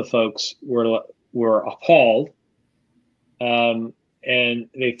alpha folks were appalled, and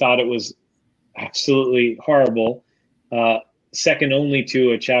they thought it was absolutely horrible. Second only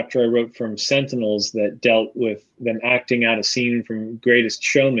to a chapter I wrote from Sentinels that dealt with them acting out a scene from Greatest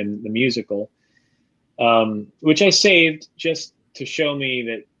Showman, the musical, which I saved just to show me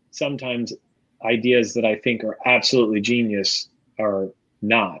that sometimes ideas that I think are absolutely genius are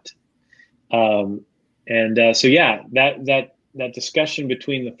not. So yeah, that discussion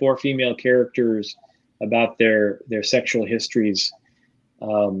between the 4 female characters about their sexual histories,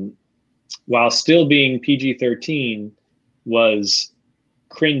 while still being PG-13, was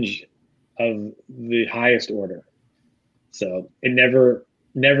cringe of the highest order. So it never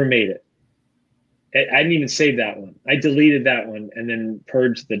made it. I didn't even save that one. I deleted that one and then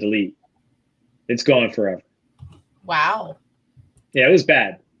purged the delete. It's gone forever. Wow. Yeah, it was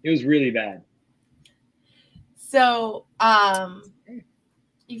bad. It was really bad. So,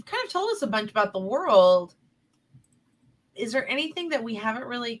 you've kind of told us a bunch about the world. Is there anything that we haven't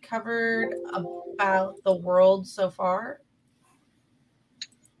really covered about the world so far?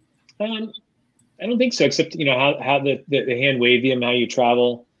 I don't think so, except how the hand wavium, how you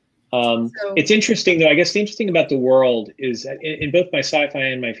travel. It's interesting though. I guess the interesting about the world is in both my sci-fi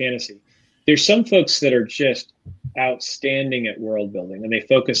and my fantasy, there's some folks that are just outstanding at world building, and they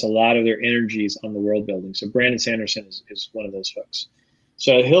focus a lot of their energies on the world building. So Brandon Sanderson is one of those folks.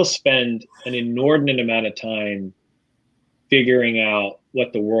 So he'll spend an inordinate amount of time figuring out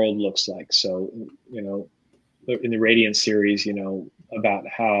what the world looks like. So, in the Radiant series, about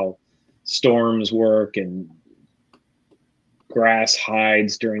how storms work and grass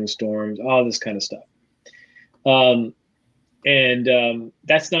hides during storms, all this kind of stuff.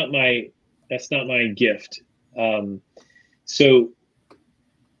 That's not my gift. So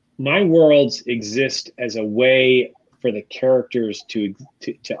my worlds exist as a way for the characters to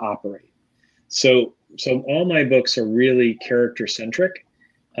operate. So all my books are really character centric.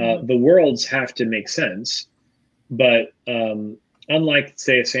 The worlds have to make sense, but unlike,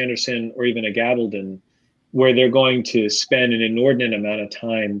 say, a Sanderson or even a Gabaldon, where they're going to spend an inordinate amount of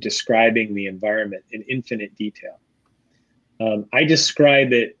time describing the environment in infinite detail, I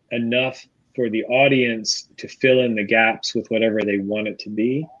describe it enough for the audience to fill in the gaps with whatever they want it to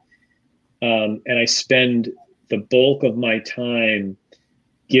be. And I spend the bulk of my time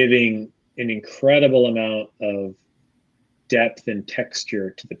giving an incredible amount of depth and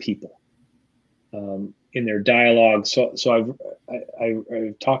texture to the people in their dialogue. So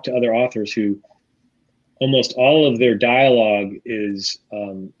I've talked to other authors who almost all of their dialogue is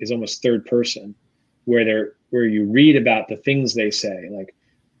almost third person, where you read about the things they say. Like,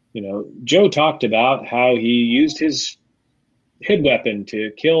 Joe talked about how he used his hid weapon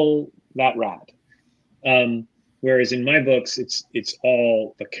to kill that rat. Whereas in my books, it's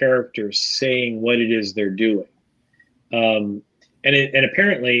all the characters saying what it is they're doing. And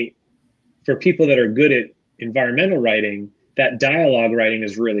apparently, for people that are good at environmental writing, that dialogue writing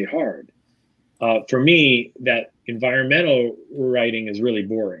is really hard. For me, that environmental writing is really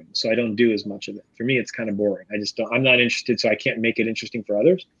boring, so I don't do as much of it. For me, it's kind of boring. I'm not interested, so I can't make it interesting for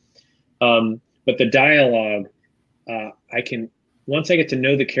others. But the dialogue, once I get to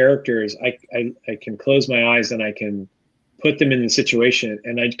know the characters, I can close my eyes and I can put them in the situation,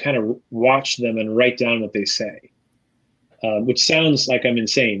 and I kind of watch them and write down what they say. which sounds like I'm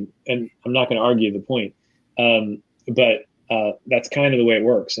insane, and I'm not going to argue the point. But that's kind of the way it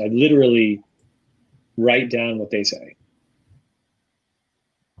works. I literally write down what they say.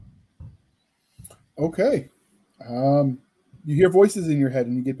 Okay. You hear voices in your head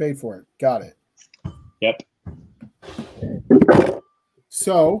and you get paid for it. Got it. Yep.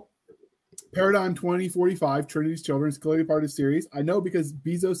 So, Paradigm 2045, Trinity's Children, is clearly part of the series. I know because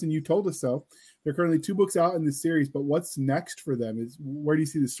Bezos and you told us so. There are currently 2 books out in this series, but what's next for them? Where do you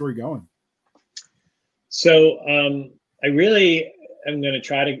see the story going? So, I really am going to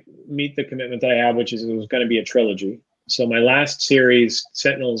try to meet the commitment that I have, which is it was going to be a trilogy. So my last series,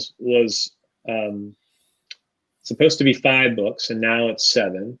 Sentinels, was supposed to be 5 books, and now it's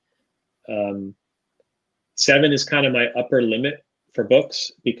 7. 7 is kind of my upper limit for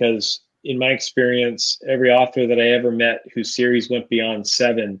books because in my experience, every author that I ever met whose series went beyond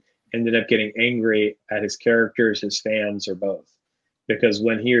 7 ended up getting angry at his characters, his fans, or both. Because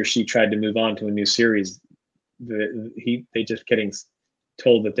when he or she tried to move on to a new series, they just getting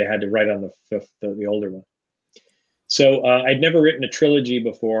told that they had to write on the older one. So I'd never written a trilogy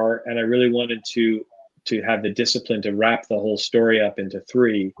before, and I really wanted to have the discipline to wrap the whole story up into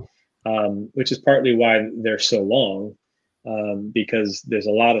 3, which is partly why they're so long, because there's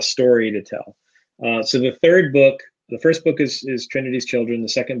a lot of story to tell. So the third book, the first book is Trinity's Children, the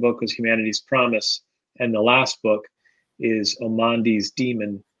second book is Humanity's Promise, and the last book is Omandi's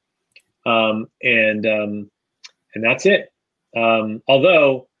Demon, and that's it.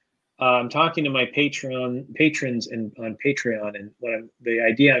 Although I'm talking to my patrons on Patreon, and the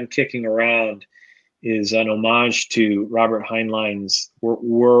idea I'm kicking around is an homage to Robert Heinlein's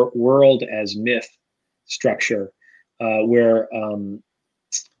world as myth structure, where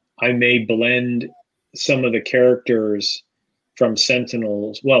I may blend some of the characters from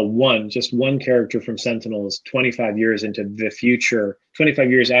Sentinels. Well, just one character from Sentinels 25 years into the future,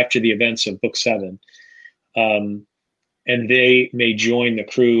 25 years after the events of Book 7. And they may join the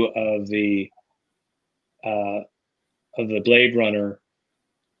crew of the Blade Runner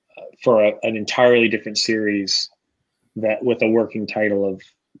for an entirely different series that with a working title of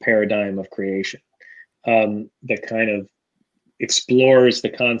Paradigm of Creation, that kind of explores the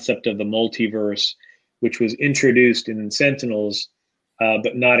concept of the multiverse, which was introduced in Sentinels,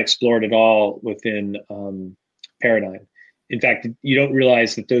 but not explored at all within Paradigm. In fact, you don't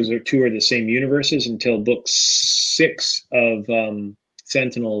realize that those two are the same universes until book 6 of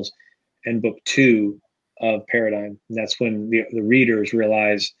Sentinels and book 2 of Paradigm. And that's when the readers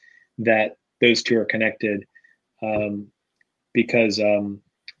realize that those two are connected, because the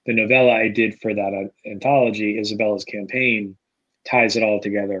novella I did for that anthology, Isabella's Campaign, ties it all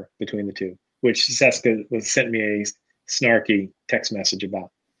together between the two, which Seska sent me a snarky text message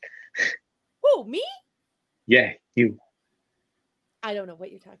about. Who, me? Yeah, you. I don't know what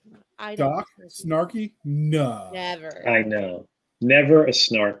you're talking about. I Doc, don't. snarky? No. Never. I know. Never a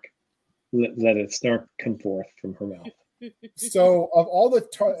snark. Let a snark come forth from her mouth. So, of all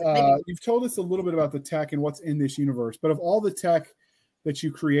the, you've told us a little bit about the tech and what's in this universe, but of all the tech that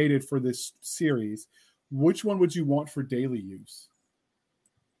you created for this series, which one would you want for daily use?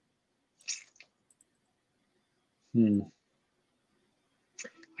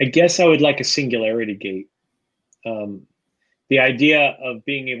 I guess I would like a singularity gate. The idea of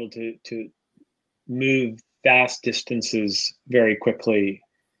being able to move vast distances very quickly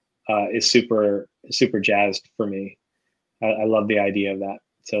is super jazzed for me. I love the idea of that.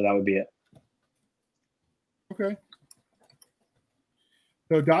 So that would be it. Okay.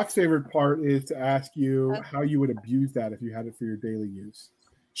 So Doc's favorite part is to ask you how you would abuse that if you had it for your daily use.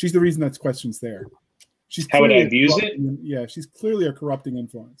 She's the reason that question's there. How would I abuse it? Yeah, she's clearly a corrupting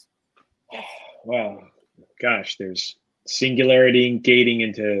influence. Well, gosh, there's singularity gating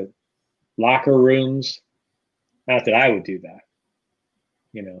into locker rooms. Not that I would do that.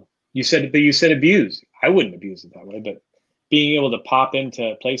 You know, you said abuse. I wouldn't abuse it that way, but being able to pop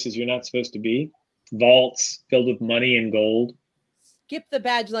into places you're not supposed to be, vaults filled with money and gold. Skip the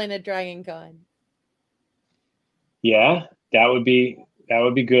badge line at Dragon Con. Yeah, that would be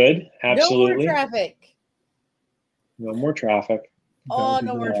good. Absolutely. No more traffic. No more traffic. Oh,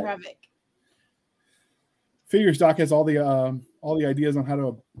 no more traffic. Figures Doc has all the ideas on how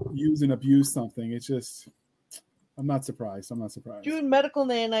to use and abuse something. It's just, I'm not surprised. Doing medical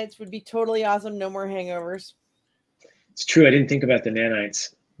nanites would be totally awesome. No more hangovers. It's true. I didn't think about the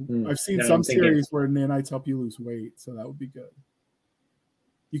nanites. I've seen some series where nanites help you lose weight, so that would be good.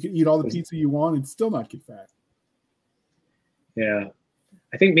 You can eat all the pizza you want and still not get fat. Yeah.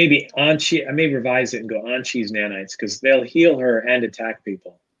 I think maybe Anchi, I may revise it and go Anchi's nanites because they'll heal her and attack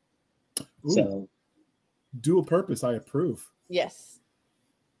people. Ooh. So Dual purpose, I approve. Yes.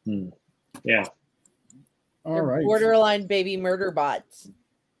 Yeah. All They're right. borderline baby murder bots.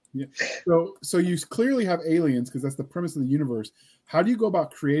 Yeah. So you clearly have aliens because that's the premise of the universe. How do you go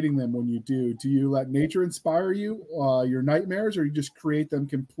about creating them when you do? Do you let nature inspire you, your nightmares, or you just create them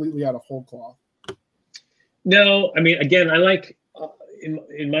completely out of whole cloth? No, I mean, again, I like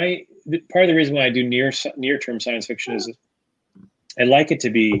in my part of the reason why I do near-term science fiction is I like it to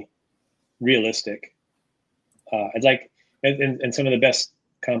be realistic. I'd like, and some of the best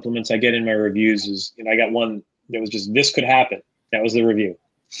compliments I get in my reviews is, I got one that was just, this could happen. That was the review.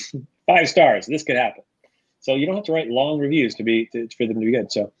 5 stars. This could happen. So you don't have to write long reviews for them to be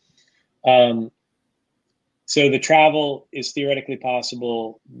good. So, so the travel is theoretically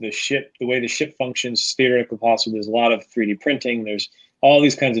possible. The way the ship functions is theoretically possible. There's a lot of 3D printing. There's all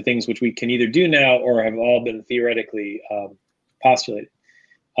these kinds of things which we can either do now or have all been theoretically postulated.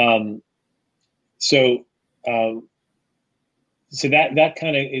 So that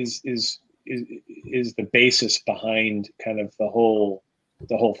kind of is the basis behind kind of the whole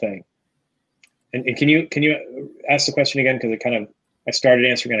thing. And can you ask the question again, because I started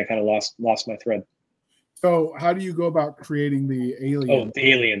answering and I kind of lost my thread. So how do you go about creating the aliens? Oh,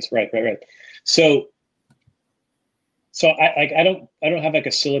 the aliens, right. So I don't have like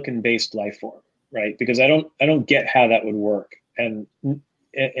a silicon-based life form, right? Because I don't get how that would work, and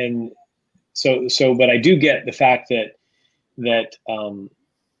so but I do get the fact that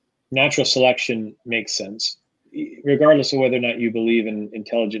natural selection makes sense, regardless of whether or not you believe in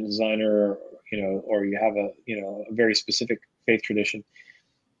intelligent designer, or you have a very specific faith tradition.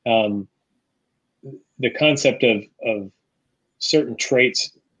 The concept of certain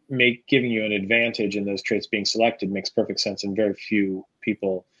traits giving you an advantage, and those traits being selected makes perfect sense, and very few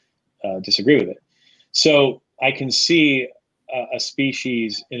people disagree with it. So I can see a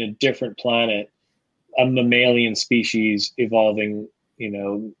species in a different planet, a mammalian species evolving,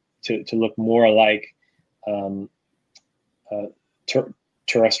 to look more like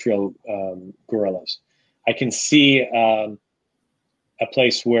terrestrial gorillas. I can see a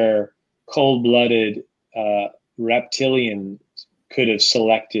place where cold-blooded reptilian could have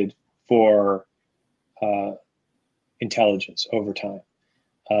selected for intelligence over time,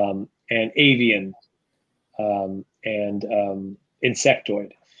 and avian, and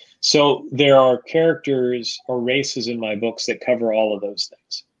insectoid. So there are characters or races in my books that cover all of those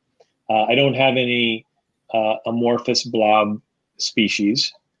things. I don't have any amorphous blob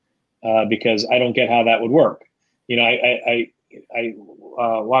species because I don't get how that would work. I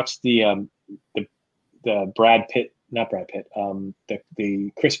watched the Brad Pitt, not Brad Pitt,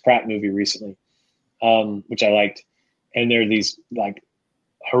 the Chris Pratt movie recently, which I liked, and there are these like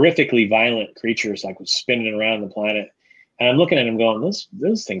horrifically violent creatures like spinning around the planet, and I'm looking at them going,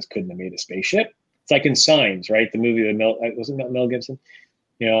 those things couldn't have made a spaceship. It's like in Signs, right? The movie that wasn't Mel Gibson.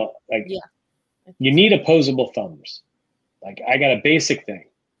 Yeah. You need opposable thumbs. Like, I got a basic thing.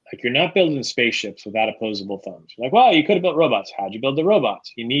 Like, you're not building spaceships without opposable thumbs. Like, well, you could have built robots. How'd you build the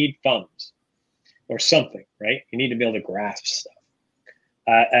robots? You need thumbs or something, right? You need to be able to grasp stuff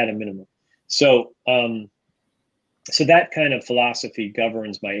at a minimum. So, so that kind of philosophy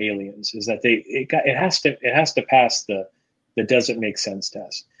governs my aliens, is that it has to pass the doesn't make sense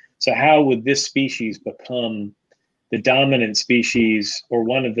test. So how would this species become the dominant species, or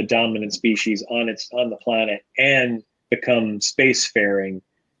one of the dominant species on the planet, and become spacefaring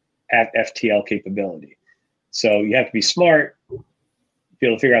at FTL capability? So you have to be smart, be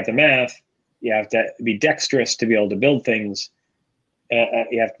able to figure out the math. You have to be dexterous to be able to build things.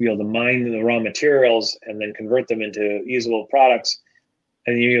 You have to be able to mine the raw materials and then convert them into usable products.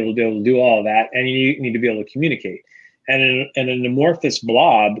 And you need to be able to do all of that. And you need to be able to communicate. And an amorphous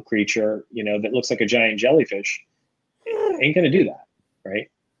blob creature, that looks like a giant jellyfish, ain't going to do that, right?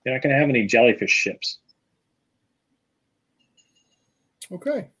 You're not going to have any jellyfish ships.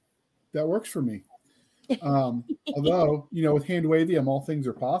 Okay, that works for me. Although, with hand-wavium, all things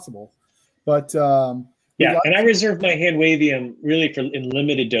are possible. But yeah, and I reserve my hand-wavium really in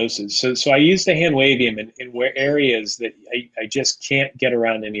limited doses. So I use the hand-wavium in areas that I just can't get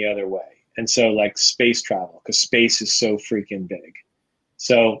around any other way. And so, like space travel, because space is so freaking big.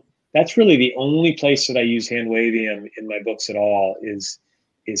 So that's really the only place that I use hand-wavium in my books at all, is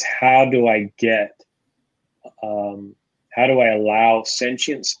how do I allow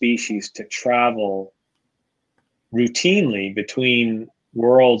sentient species to travel routinely between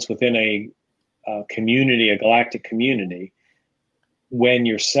worlds within a galactic community, when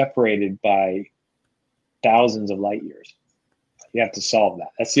you're separated by thousands of light years. You have to solve that.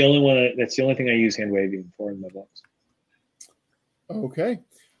 That's the only thing I use hand-wavium for in my books. Okay.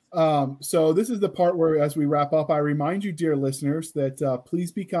 So this is the part where, as we wrap up, I remind you, dear listeners, that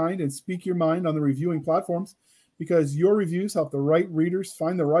please be kind and speak your mind on the reviewing platforms, because your reviews help the right readers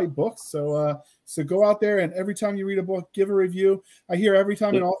find the right books. So go out there, and every time you read a book, give a review. I hear every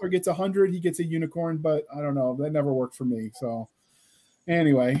time an author gets 100, he gets a unicorn, but I don't know. That never worked for me. So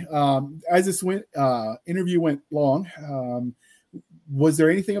anyway, as this interview went long, was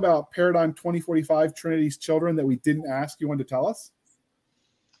there anything about Paradigm 2045 Trinity's Children that we didn't ask you wanted to tell us?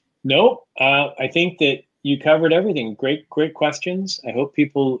 Nope. I think that you covered everything. Great questions. I hope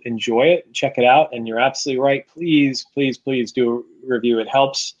people enjoy it. Check it out. And you're absolutely right. Please, please, please do a review. It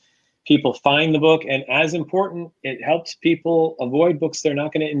helps people find the book. And as important, it helps people avoid books they're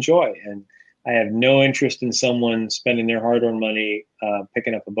not going to enjoy. And I have no interest in someone spending their hard-earned money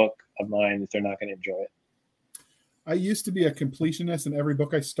picking up a book of mine that they're not going to enjoy it. I used to be a completionist, and every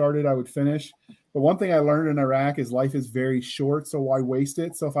book I started, I would finish. But one thing I learned in Iraq is life is very short, so why waste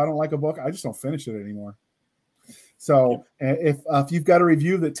it? So if I don't like a book, I just don't finish it anymore. So if you've got a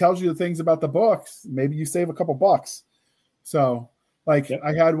review that tells you the things about the books, maybe you save a couple bucks. So like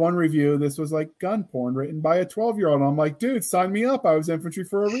I had one review, this was like gun porn written by a 12-year-old. I'm like, dude, sign me up. I was infantry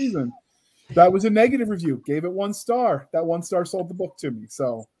for a reason. That was a negative review. Gave it 1 star. That 1 star sold the book to me.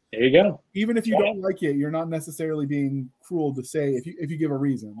 So there you go. Even if you don't like it, you're not necessarily being cruel to say if you give a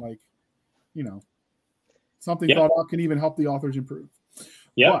reason, like, you know, something thought out can even help the authors improve.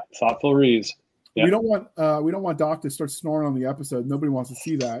 Yeah, thoughtful reads. Yep. We don't want Doc to start snoring on the episode. Nobody wants to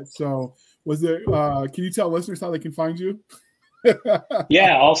see that. So was there can you tell listeners how they can find you?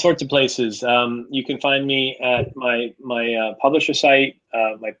 Yeah, all sorts of places. You can find me at my publisher site,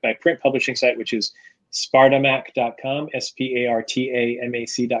 my print publishing site, which is spartamac.com,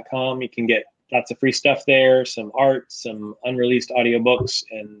 SPARTAMAC.com. You can get lots of free stuff there, some art, some unreleased audiobooks,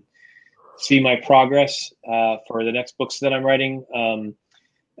 and see my progress for the next books that I'm writing.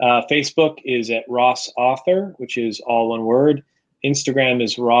 Facebook is at Ross Author, which is all one word. Instagram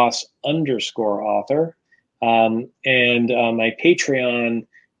is Ross_author. And my Patreon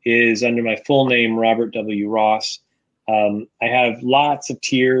is under my full name, Robert W. Ross. I have lots of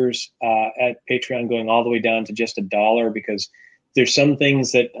tiers at Patreon going all the way down to just $1, because there's some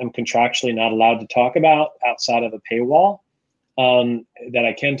things that I'm contractually not allowed to talk about outside of a paywall that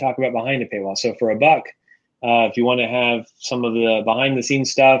I can talk about behind a paywall. So for $1, if you want to have some of the behind the scenes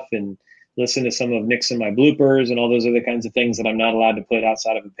stuff and listen to some of Nick's and my bloopers and all those other kinds of things that I'm not allowed to put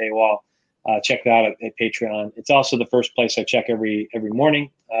outside of a paywall, check that out at Patreon. It's also the first place I check every morning.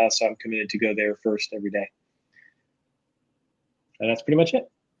 So I'm committed to go there first every day. And that's pretty much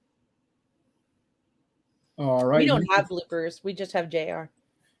it. All right. We don't have bloopers. We just have JR.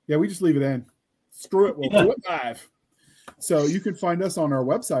 Yeah, we just leave it in. Screw it. We'll do it live. So you can find us on our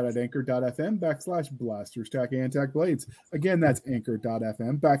website at anchor.fm/blasters and blades. Again, that's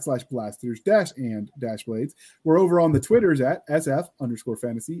anchor.fm/blasters-and-blades. We're over on the Twitters at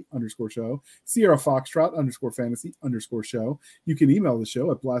SF_fantasy_show, Sierra Foxtrot _fantasy_show. You can email the show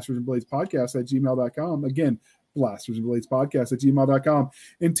at blastersandbladespodcast@gmail.com. Again, blastersandbladespodcast@gmail.com.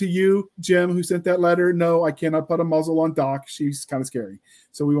 And to you, Jim, who sent that letter, no, I cannot put a muzzle on Doc. She's kind of scary.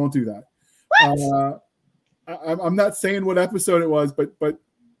 So we won't do that. I'm not saying what episode it was, but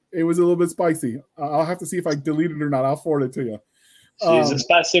it was a little bit spicy. I'll have to see if I delete it or not. I'll forward it to you. She's a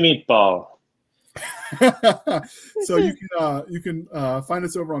spicy meatball. So you can find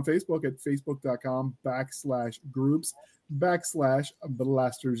us over on Facebook at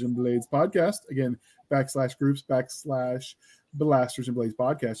facebook.com/groups/Blasters and Blades Podcast. Again, /groups/Blasters and Blades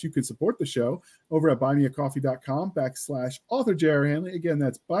Podcast. You can support the show over at buymeacoffee.com/author J.R. Hanley. Again,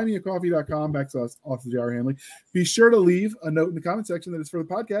 that's buymeacoffee.com/author J.R. Hanley. Be sure to leave a note in the comment section that it's for the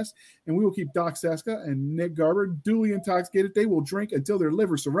podcast, and we will keep Doc Seska and Nick Garber duly intoxicated. They will drink until their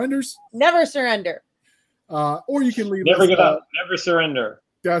liver surrenders. Never surrender. Or you can leave Never us, give up. Never surrender.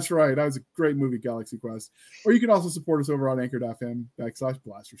 That's right. That was a great movie, Galaxy Quest. Or you can also support us over on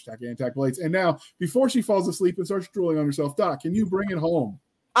anchor.fm/blasters-and-blades. And now, before she falls asleep and starts drooling on herself, Doc, can you bring it home?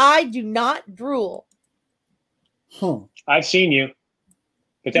 I do not drool. Huh. I've seen you.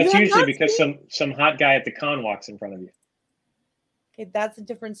 But that's You have usually not because some hot guy at the con walks in front of you. Okay, that's a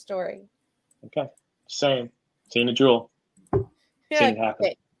different story. Okay. Same. Seen a drool. Seen it happen.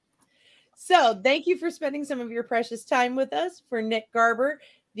 Okay. So thank you for spending some of your precious time with us. For Nick Garber,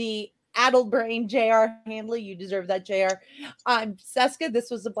 the addled brain J.R. Handley, you deserve that, J.R. I'm Seska. This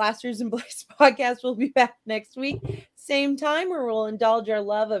was the Blasters and Blades podcast. We'll be back next week, same time, where we'll indulge our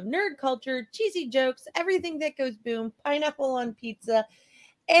love of nerd culture, cheesy jokes, everything that goes boom, pineapple on pizza,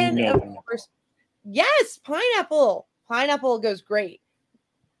 and of course, yes, pineapple. Pineapple goes great.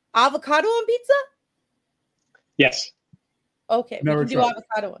 Avocado on pizza? Yes. Okay, we Never can do tried.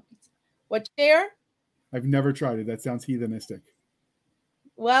 avocado on pizza. What, JR? I've never tried it. That sounds heathenistic.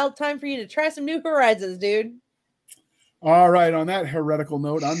 Well, time for you to try some new horizons, dude. All right. On that heretical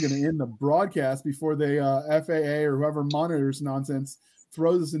note, I'm going to end the broadcast before the FAA or whoever monitors nonsense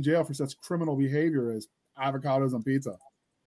throws us in jail for such criminal behavior as avocados on pizza.